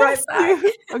 I'll be right back.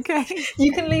 Okay.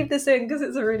 You can leave this in because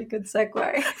it's a really good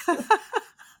segue.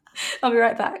 I'll be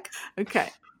right back. Okay.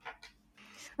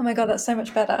 Oh my God, that's so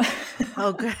much better.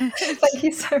 Oh, good. Thank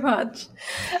you so much.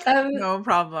 No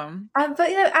problem. But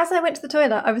as I went to the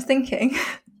toilet, I was thinking,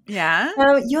 yeah,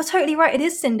 you're totally right. It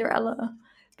is Cinderella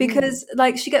because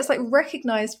like she gets like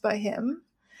recognized by him.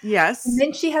 Yes. And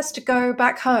then she has to go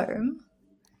back home.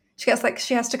 She goes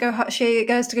to go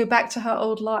back to her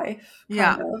old life.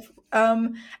 Kind of.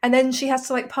 And then she has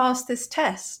to like pass this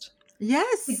test.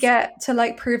 Yes. To get to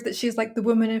like prove that she's like the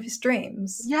woman of his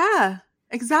dreams. Yeah.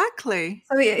 Exactly.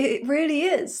 So it really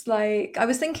is like, I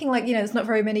was thinking like, there's not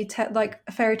very many like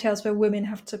fairy tales where women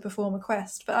have to perform a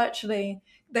quest, but actually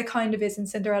there kind of is in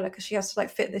Cinderella because she has to like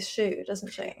fit this shoe,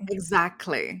 doesn't she?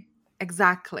 Exactly.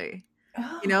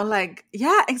 Oh. Like,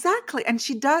 yeah, exactly. And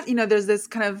she does, there's this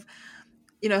kind of,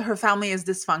 her family is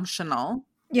dysfunctional.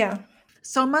 Yeah.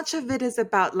 So much of it is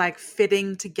about like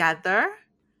fitting together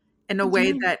in a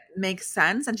way that makes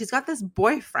sense. And she's got this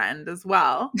boyfriend as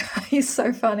well. He's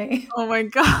so funny. Oh my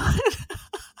God.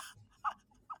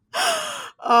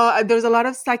 There's a lot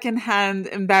of secondhand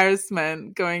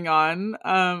embarrassment going on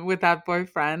with that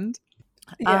boyfriend.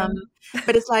 Yeah.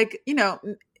 But it's like, I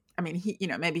mean, he,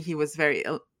 maybe he was very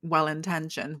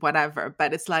well-intentioned, whatever,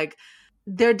 but it's like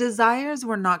their desires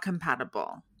were not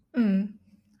compatible. They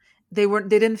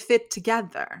didn't fit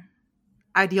together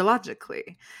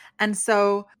ideologically. And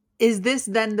so is this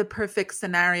then the perfect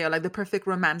scenario, like the perfect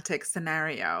romantic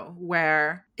scenario,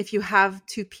 where if you have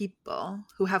two people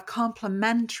who have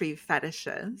complementary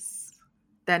fetishes,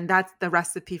 then that's the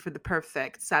recipe for the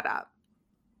perfect setup?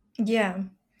 Yeah.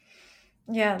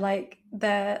 Yeah, like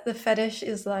the fetish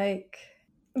is like,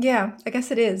 yeah, I guess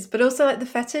it is. But also like the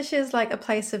fetish is like a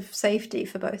place of safety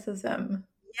for both of them.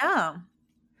 Yeah.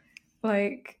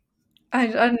 Like, I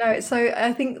don't know. So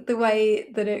I think the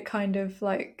way that it kind of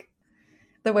like,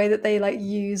 the way that they like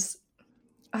use,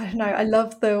 I don't know, I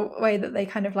love the way that they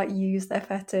kind of like use their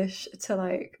fetish to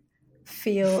like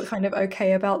feel kind of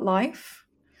okay about life.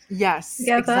 Yes,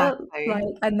 together. Exactly.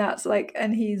 Like, and that's like,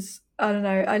 and he's, I don't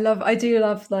know, I do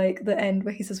love like the end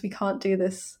where he says we can't do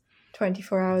this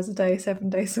 24 hours a day,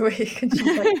 7 days a week, and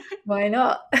she's like, why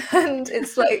not? And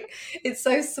it's like, it's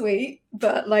so sweet,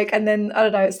 but like, and then I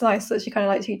don't know, it's nice that she kind of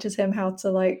like teaches him how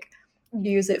to like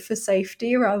use it for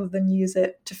safety rather than use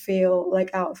it to feel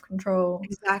like out of control.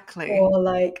 Exactly. Or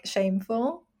like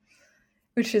shameful,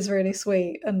 which is really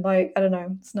sweet. And like, I don't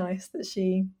know, it's nice that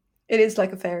it is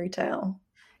like a fairy tale.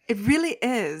 It really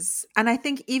is. And I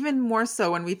think even more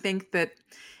so when we think that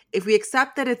if we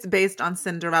accept that it's based on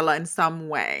Cinderella in some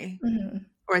way,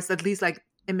 or it's at least like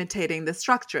imitating the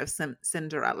structure of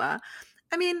Cinderella,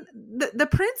 I mean, the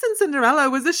prince in Cinderella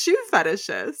was a shoe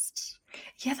fetishist.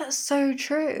 Yeah, that's so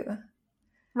true.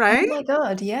 Right? Oh my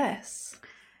God, yes.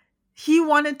 He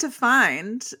wanted to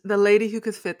find the lady who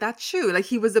could fit that shoe. Like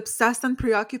he was obsessed and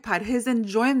preoccupied. His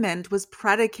enjoyment was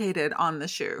predicated on the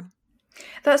shoe.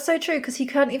 That's so true because he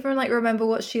can't even like remember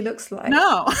what she looks like.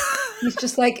 No. He's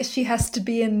just like, she has to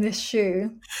be in this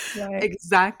shoe. Like,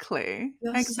 exactly.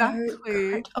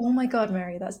 So oh my God,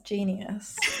 Mary, that's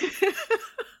genius.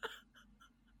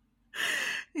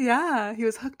 Yeah, he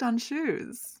was hooked on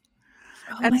shoes.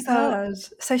 Oh and my God.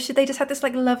 So they just had this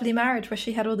like lovely marriage where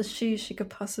she had all the shoes she could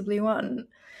possibly want.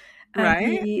 And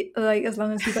right? he, like, as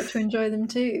long as he got to enjoy them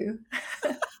too.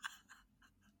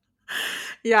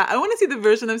 Yeah, I want to see the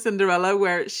version of Cinderella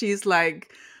where she's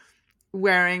like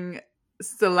wearing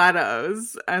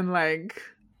stilettos and like,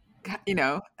 you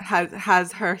know,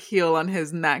 has her heel on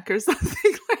his neck or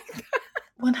something like that.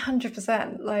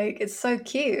 100%. Like, it's so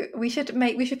cute. We should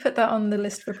put that on the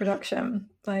list for production.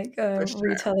 Like a sure.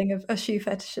 retelling of a shoe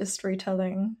fetishist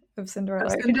retelling of Cinderella.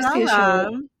 Of It could just be a Cinderella.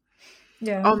 short.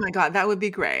 Yeah. Oh my God, that would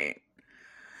be great.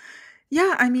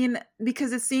 Yeah, I mean,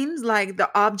 because it seems like the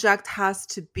object has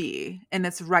to be in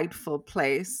its rightful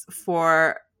place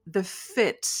for the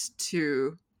fit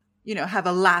to, you know, have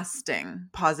a lasting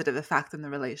positive effect in the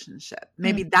relationship.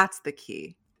 Maybe that's the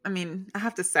key. I mean, I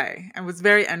have to say, I was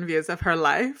very envious of her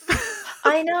life.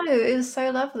 I know, it was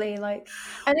so lovely. Like,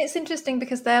 and it's interesting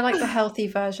because they're like the healthy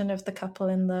version of the couple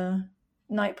in the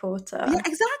Night Porter. Yeah,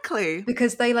 exactly.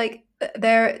 Because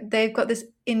they've got this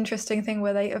interesting thing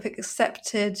where they have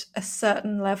accepted a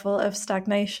certain level of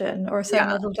stagnation or a certain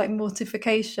level of like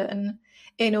mortification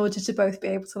in order to both be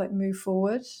able to like move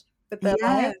forward with their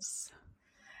lives.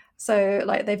 So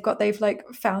like they've like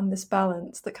found this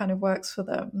balance that kind of works for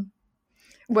them.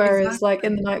 Whereas like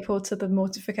in the Night Porter, the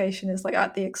mortification is like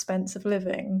at the expense of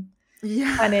living.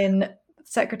 Yeah. And in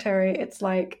Secretary, it's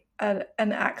like an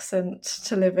accent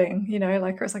to living, you know,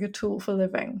 like, or it's like a tool for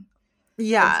living.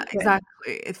 Yeah,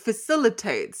 exactly. It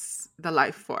facilitates the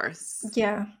life force.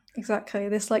 Yeah, exactly.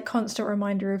 This like constant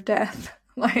reminder of death,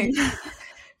 like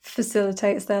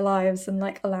facilitates their lives and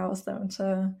like allows them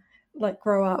to like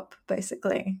grow up,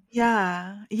 basically.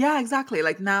 Yeah, exactly.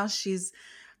 Like now she's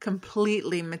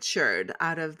completely matured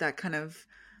out of that kind of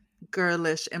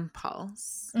girlish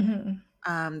impulse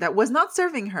that was not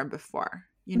serving her before,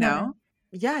 you know?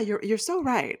 Yeah, you're so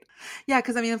right. Yeah,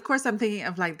 because I mean, of course, I'm thinking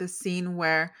of like the scene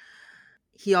where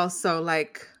he also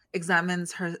like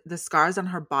examines the scars on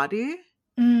her body,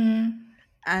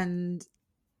 and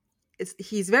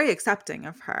he's very accepting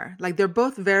of her. Like they're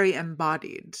both very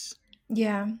embodied.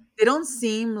 Yeah, they don't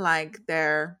seem like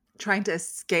they're trying to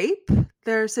escape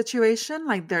their situation.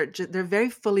 Like they're very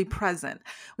fully present,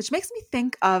 which makes me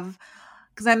think of,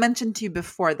 because I mentioned to you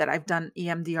before that I've done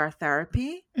EMDR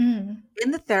therapy.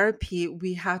 In the therapy,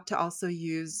 we had to also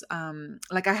use, I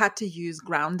had to use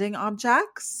grounding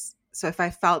objects. So if I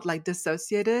felt like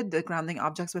dissociated, the grounding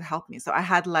objects would help me. So I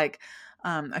had like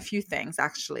a few things,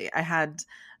 actually. I had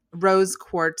rose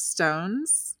quartz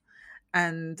stones,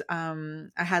 and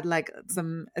I had like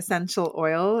some essential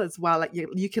oil as well, like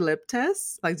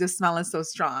eucalyptus. Like the smell is so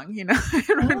strong, you know.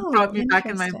 It brought me back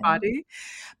in my body.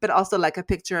 But also like a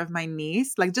picture of my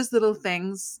niece, like just little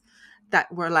things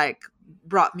that were like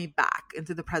brought me back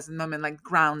into the present moment, like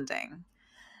grounding.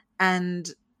 And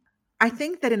I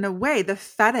think that in a way, the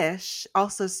fetish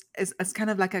also is kind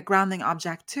of like a grounding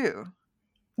object too.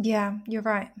 Yeah, you're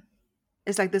right.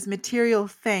 It's like this material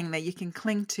thing that you can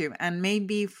cling to. And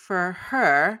maybe for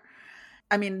her,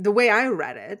 I mean, the way I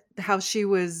read it, how she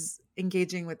was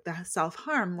engaging with the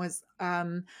self-harm was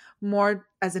more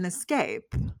as an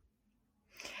escape.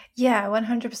 Yeah,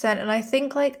 100%. And I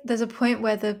think like there's a point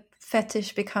where the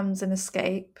fetish becomes an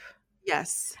escape.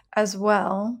 Yes. As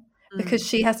well, because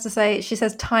she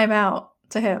says time out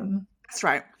to him. That's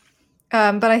right.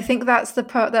 But I think that's the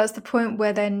point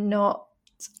where they're not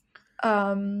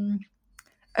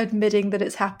admitting that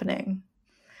it's happening,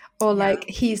 or like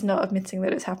he's not admitting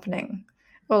that it's happening,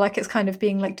 or like it's kind of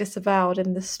being like disavowed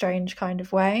in this strange kind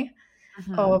of way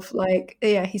of like,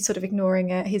 he's sort of ignoring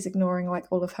it. He's ignoring like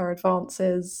all of her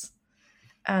advances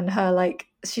and her, like,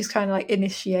 she's kind of like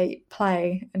initiate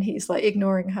play and he's like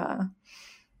ignoring her.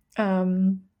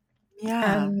 And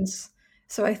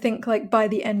so I think like by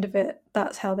the end of it,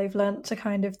 that's how they've learned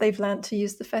to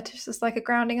use the fetish as like a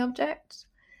grounding object.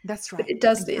 That's right. But it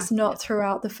does. Exactly. It's not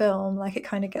throughout the film. Like it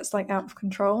kind of gets like out of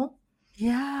control.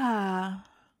 Yeah.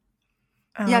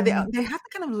 They have to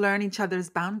kind of learn each other's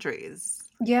boundaries.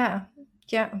 Yeah.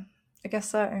 I guess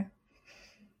so.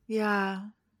 Yeah.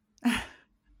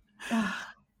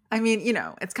 I mean, you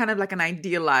know, it's kind of like an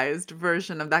idealized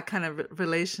version of that kind of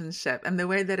relationship, and the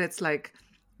way that it's like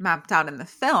mapped out in the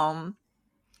film,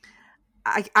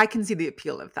 I can see the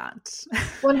appeal of that.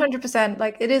 100%.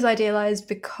 Like it is idealized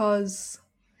because,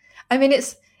 I mean,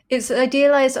 it's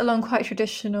idealized along quite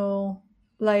traditional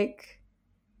like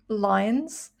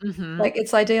lines. Like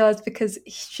it's idealized because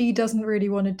she doesn't really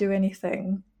want to do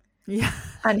anything. Yeah.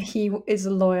 And he is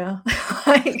a lawyer.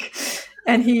 Like,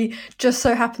 and he just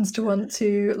so happens to want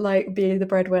to like be the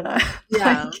breadwinner.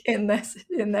 Yeah. Like in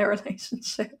their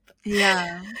relationship.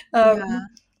 Yeah.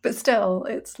 But still,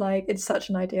 it's like it's such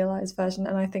an idealized version,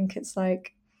 and I think it's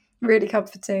like really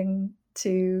comforting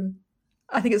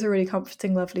I think it's a really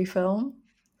comforting, lovely film.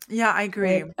 Yeah, I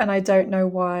agree. And I don't know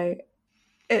why.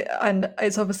 And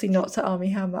it's obviously not to Armie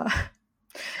Hammer.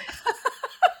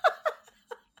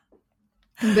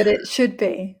 But it should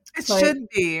be. It Like, should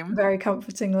be. a very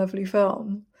comforting, lovely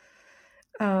film.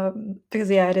 Because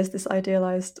it is this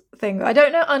idealized thing. I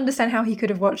don't understand how he could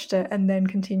have watched it and then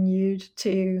continued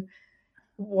to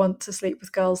want to sleep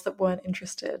with girls that weren't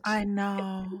interested I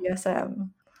know. in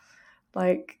BDSM.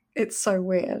 Like, it's so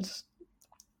weird.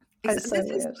 It's so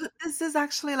weird. This is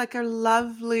actually like a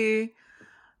lovely,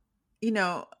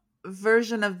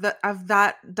 version of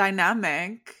that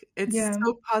dynamic. It's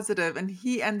so positive, and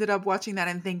he ended up watching that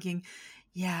and thinking,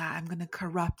 yeah, I'm gonna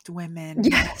corrupt women.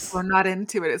 Yes. We're not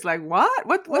into it. It's like,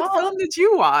 what film did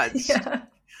you watch? Yeah.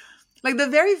 Like, the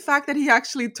very fact that he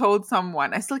actually told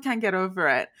someone, I still can't get over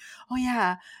it. Oh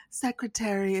yeah,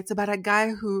 Secretary, it's about a guy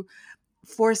who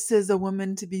forces a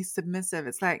woman to be submissive.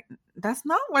 It's like, that's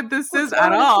not what this is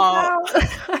at all.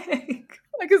 Like,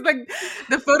 it's like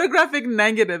the photographic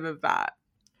negative of that.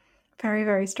 Very,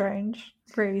 very strange.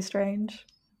 Really strange.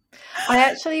 I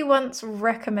actually once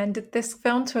recommended this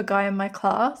film to a guy in my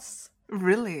class.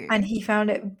 Really? And he found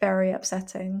it very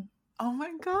upsetting. Oh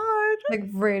my God. Like,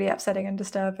 really upsetting and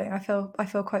disturbing. I feel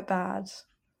quite bad.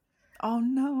 Oh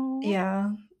no.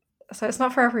 Yeah. So it's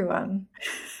not for everyone.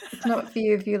 It's not for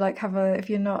you if you if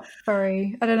you're not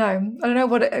very, I don't know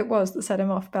what it was that set him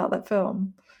off about that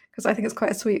film, because I think it's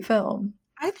quite a sweet film.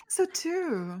 I think so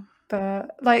too.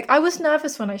 But I was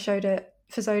nervous when I showed it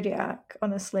for Zodiac,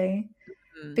 honestly,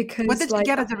 because what did you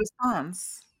get as a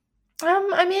response?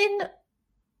 I mean,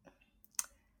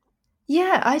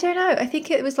 yeah, I don't know. I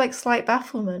think it was slight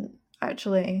bafflement,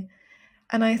 actually,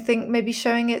 and I think maybe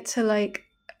showing it to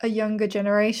a younger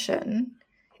generation,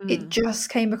 it just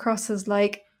came across as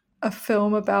a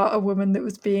film about a woman that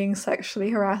was being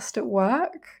sexually harassed at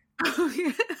work. Oh,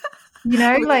 yeah.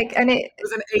 And it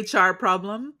was an HR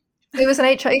problem. It was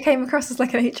it came across as an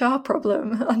HR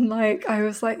problem. And I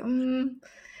was I don't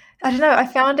know. I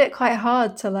found it quite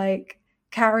hard to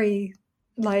carry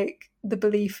the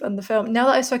belief in the film. Now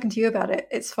that I've spoken to you about it,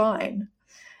 it's fine.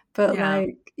 But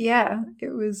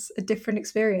it was a different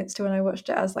experience to when I watched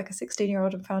it as a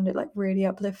 16-year-old and found it really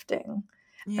uplifting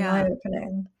and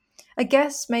eye-opening. I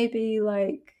guess maybe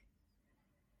I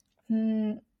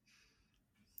mean,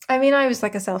 I was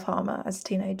a self-harmer as a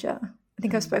teenager. I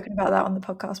think I've spoken about that on the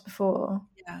podcast before.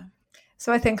 Yeah.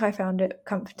 So I think I found it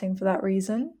comforting for that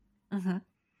reason.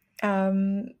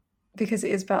 Because it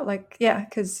is about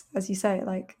because as you say,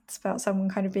 it's about someone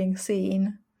kind of being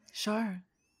seen. Sure.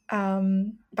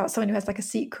 About someone who has a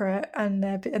secret and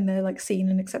they're seen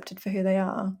and accepted for who they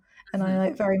are. And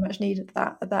I very much needed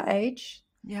that at that age.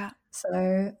 Yeah.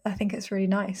 So I think it's a really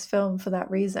nice film for that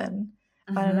reason.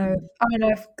 I don't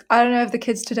know if the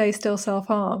kids today still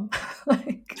self-harm.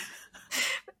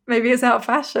 Maybe it's out of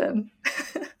fashion.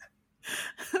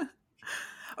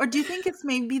 Or do you think it's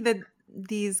maybe that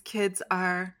these kids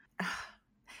are,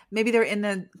 maybe they're in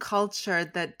a culture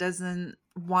that doesn't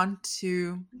want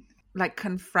to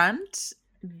confront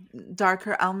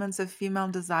darker elements of female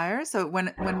desire? So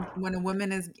when a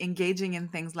woman is engaging in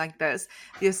things like this,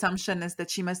 the assumption is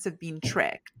that she must have been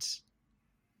tricked.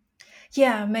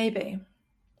 Yeah, maybe.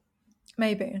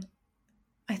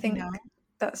 I think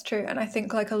that's true. And I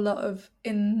think a lot of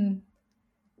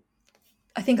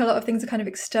things are kind of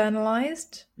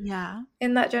externalized. Yeah.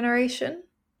 In that generation.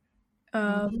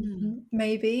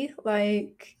 Maybe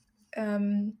I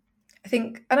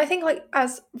think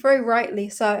as very rightly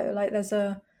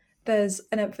so, there's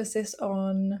an emphasis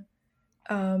on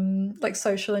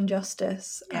social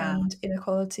injustice and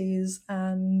inequalities,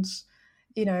 and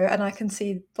and I can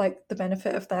see the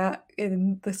benefit of that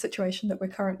in the situation that we're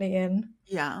currently in.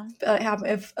 Yeah.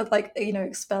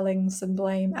 Expelling some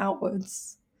blame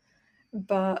outwards,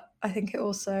 but I think it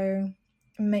also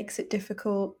makes it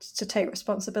difficult to take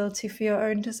responsibility for your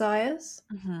own desires.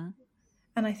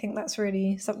 And I think that's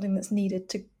really something that's needed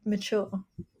to mature,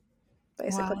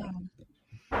 basically.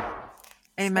 Wow.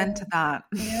 Amen to that.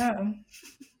 Yeah.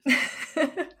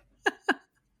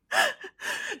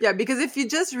 Yeah, because if you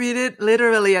just read it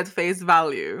literally at face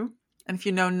value, and if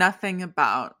you know nothing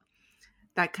about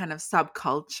that kind of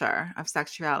subculture of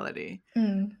sexuality,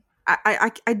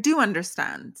 I do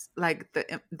understand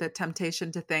the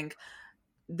temptation to think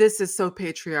this is so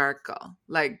patriarchal.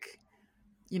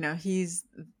 He's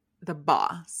the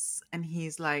boss and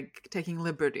he's taking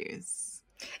liberties.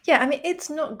 Yeah, I mean,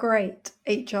 it's not great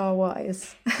HR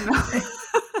wise.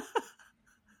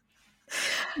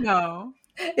 No.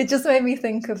 It just made me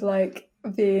think of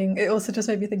it also just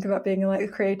made me think about being in the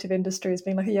creative industries,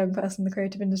 being a young person in the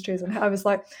creative industries, and how I was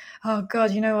oh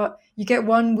God, you know what? You get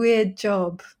one weird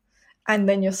job and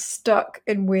then you're stuck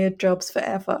in weird jobs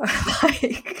forever.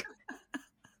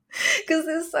 Because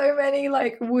there's so many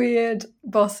like weird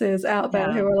bosses out there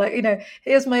Yeah. who are like,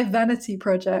 here's my vanity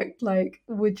project. Like,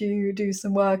 would you do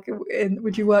some work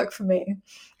would you work for me?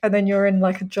 And then you're in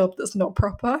like a job that's not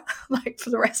proper, like for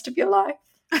the rest of your life.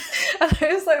 And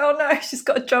I was like, oh no, she's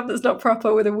got a job that's not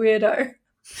proper with a weirdo.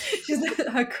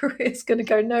 Her career's going to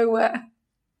go nowhere.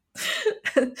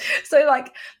 So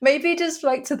like maybe just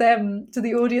like to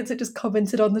the audience that just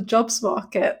commented on the jobs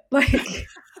market, like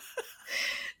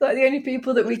like the only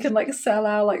people that we can like sell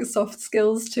our like soft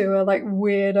skills to are like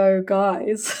weirdo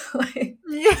guys. Like,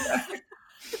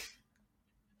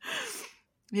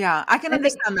 Yeah, I can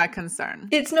understand that concern.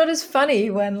 it's not as funny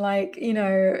when like,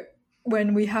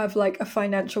 when we have like a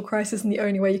financial crisis and the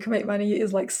only way you can make money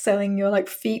is like selling your like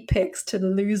feet pics to the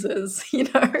losers,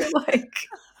 like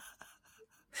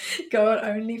go on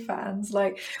OnlyFans.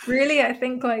 Like really, I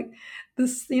think like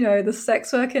this, the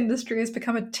sex work industry has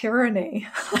become a tyranny,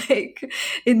 like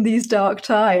in these dark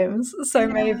times. So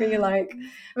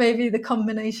maybe the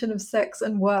combination of sex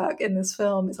and work in this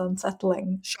film is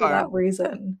unsettling for that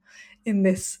reason. In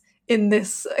this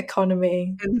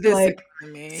economy,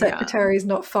 secretary is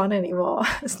not fun anymore.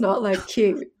 It's not like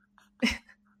cute.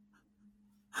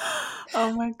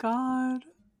 Oh my God.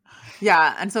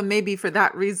 Yeah, and so maybe for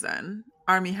that reason,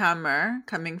 Armie Hammer,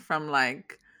 coming from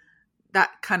like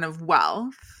that kind of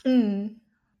wealth,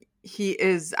 he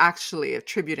is actually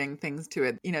attributing things to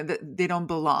it, that they don't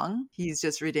belong. He's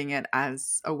just reading it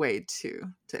as a way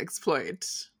to exploit.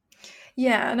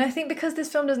 Yeah, and I think because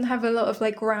this film doesn't have a lot of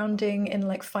like grounding in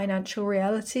like financial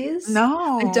realities,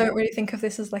 No, I don't really think of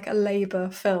this as like a labor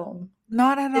film.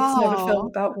 Not at all. It's not a film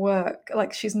about work.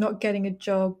 Like she's not getting a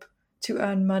job to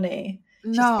earn money.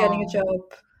 She's getting a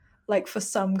job like for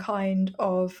some kind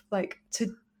of like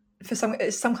for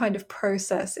some kind of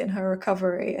process in her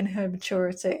recovery and her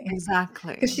maturity.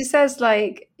 Exactly. Because she says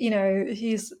like,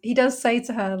 he does say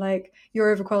to her like,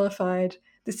 you're overqualified.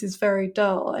 This is very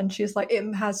dull. And she's like,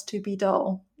 it has to be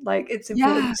dull. Like it's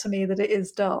important to me that it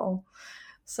is dull.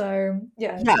 So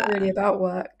it's not really about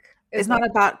work. It's not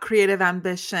about creative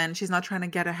ambition. She's not trying to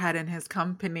get ahead in his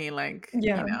company. Like, she's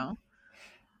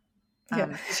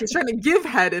trying to give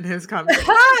head in his company.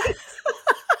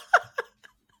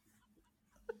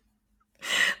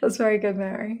 That's very good,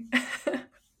 Mary.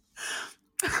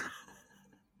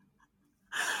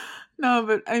 No,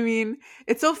 but I mean,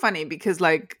 it's so funny because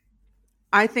like,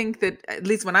 I think that at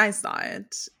least when I saw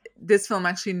it, this film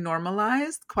actually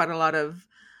normalized quite a lot of,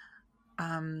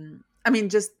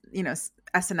 just,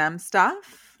 S&M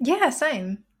stuff. Yeah,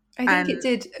 same. I think it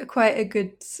did quite a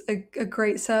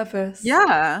great service.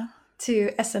 Yeah.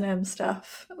 To S&M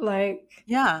stuff. Like,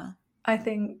 yeah. I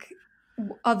think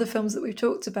other films that we've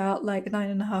talked about, like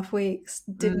 9.5 Weeks,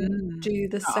 didn't do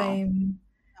the same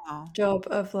job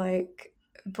of like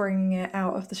bringing it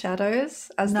out of the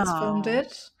shadows as this film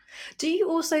did. Do you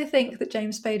also think that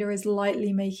James Spader is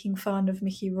lightly making fun of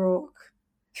Mickey Rourke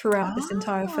throughout this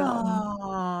entire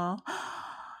film?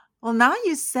 Well, now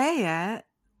you say it,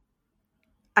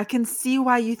 I can see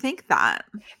why you think that.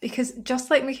 Because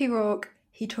just like Mickey Rourke,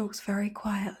 he talks very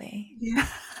quietly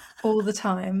all the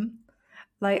time.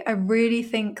 Like, I really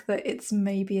think that it's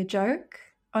maybe a joke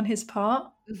on his part,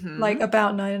 like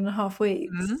about 9.5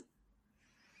 Weeks.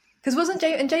 Because wasn't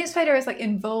James Spader is like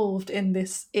involved in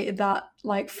that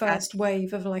like first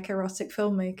wave of like erotic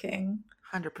filmmaking.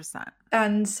 100%.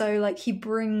 And so like he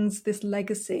brings this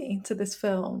legacy to this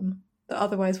film that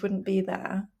otherwise wouldn't be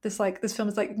there. This film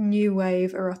is like new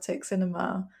wave erotic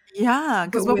cinema. Yeah,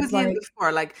 because what was he in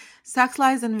before? Like Sex,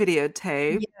 Lies and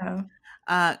Videotape.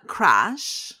 Yeah.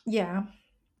 Crash. Yeah.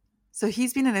 So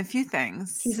he's been in a few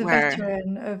things. He's a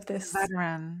veteran of this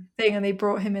thing, and they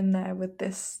brought him in there with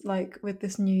this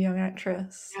new young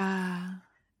actress. Yeah.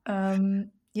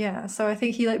 So I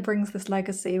think he like brings this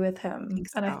legacy with him,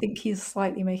 and I think he's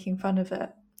slightly making fun of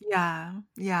it.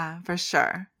 Yeah, for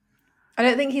sure. I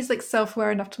don't think he's like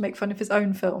self-aware enough to make fun of his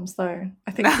own films, though.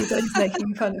 I think he's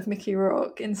making fun of Mickey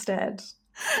Rourke instead.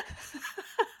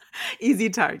 Easy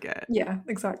target. Yeah,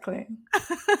 exactly.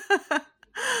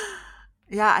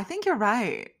 Yeah, I think you're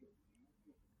right.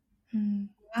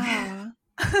 Yeah.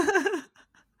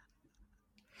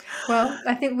 Well,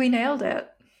 I think we nailed it.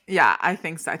 Yeah, I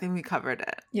think so. I think we covered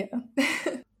it. Yeah.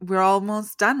 We're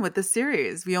almost done with the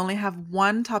series. We only have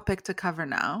one topic to cover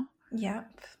now.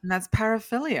 Yep. And that's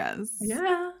paraphilias.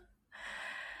 Yeah.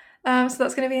 So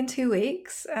that's going to be in 2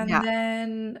 weeks. And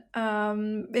then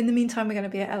in the meantime, we're going to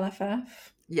be at LFF.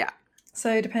 Yeah.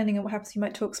 So depending on what happens, you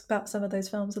might talk about some of those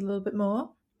films a little bit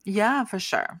more. Yeah, for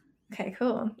sure. Okay,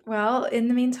 cool. Well, in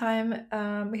the meantime,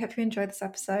 we hope you enjoyed this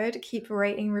episode. Keep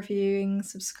rating, reviewing,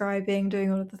 subscribing,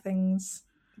 doing all of the things.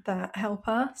 that help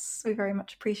us. We very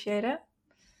much appreciate it.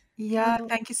 Yeah,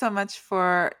 thank you so much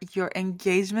for your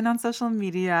engagement on social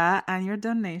media and your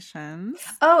donations.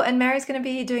 Oh, and Mary's going to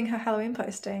be doing her Halloween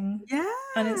posting Yeah.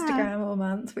 on Instagram all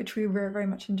month, which we very, very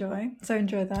much enjoy. So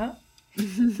enjoy that.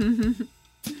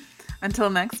 Until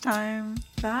next time.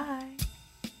 Bye.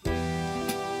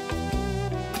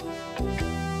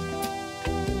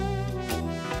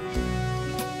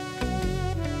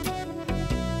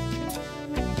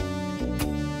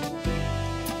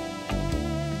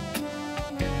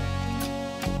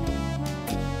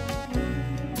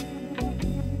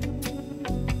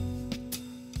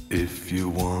 If you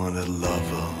want a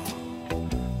lover,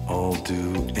 I'll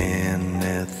do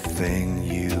anything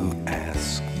you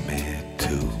ask me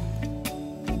to.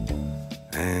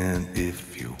 And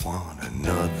if you want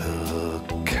another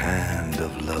kind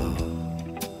of love,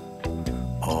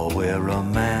 I'll wear a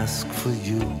mask for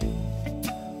you.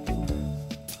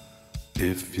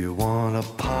 If you want a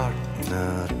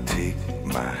partner, take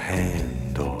my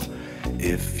hand. Or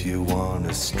if you want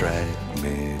to strike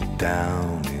me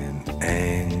down in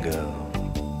anger,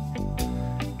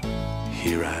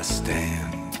 here I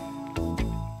stand,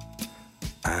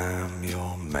 I'm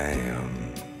your man.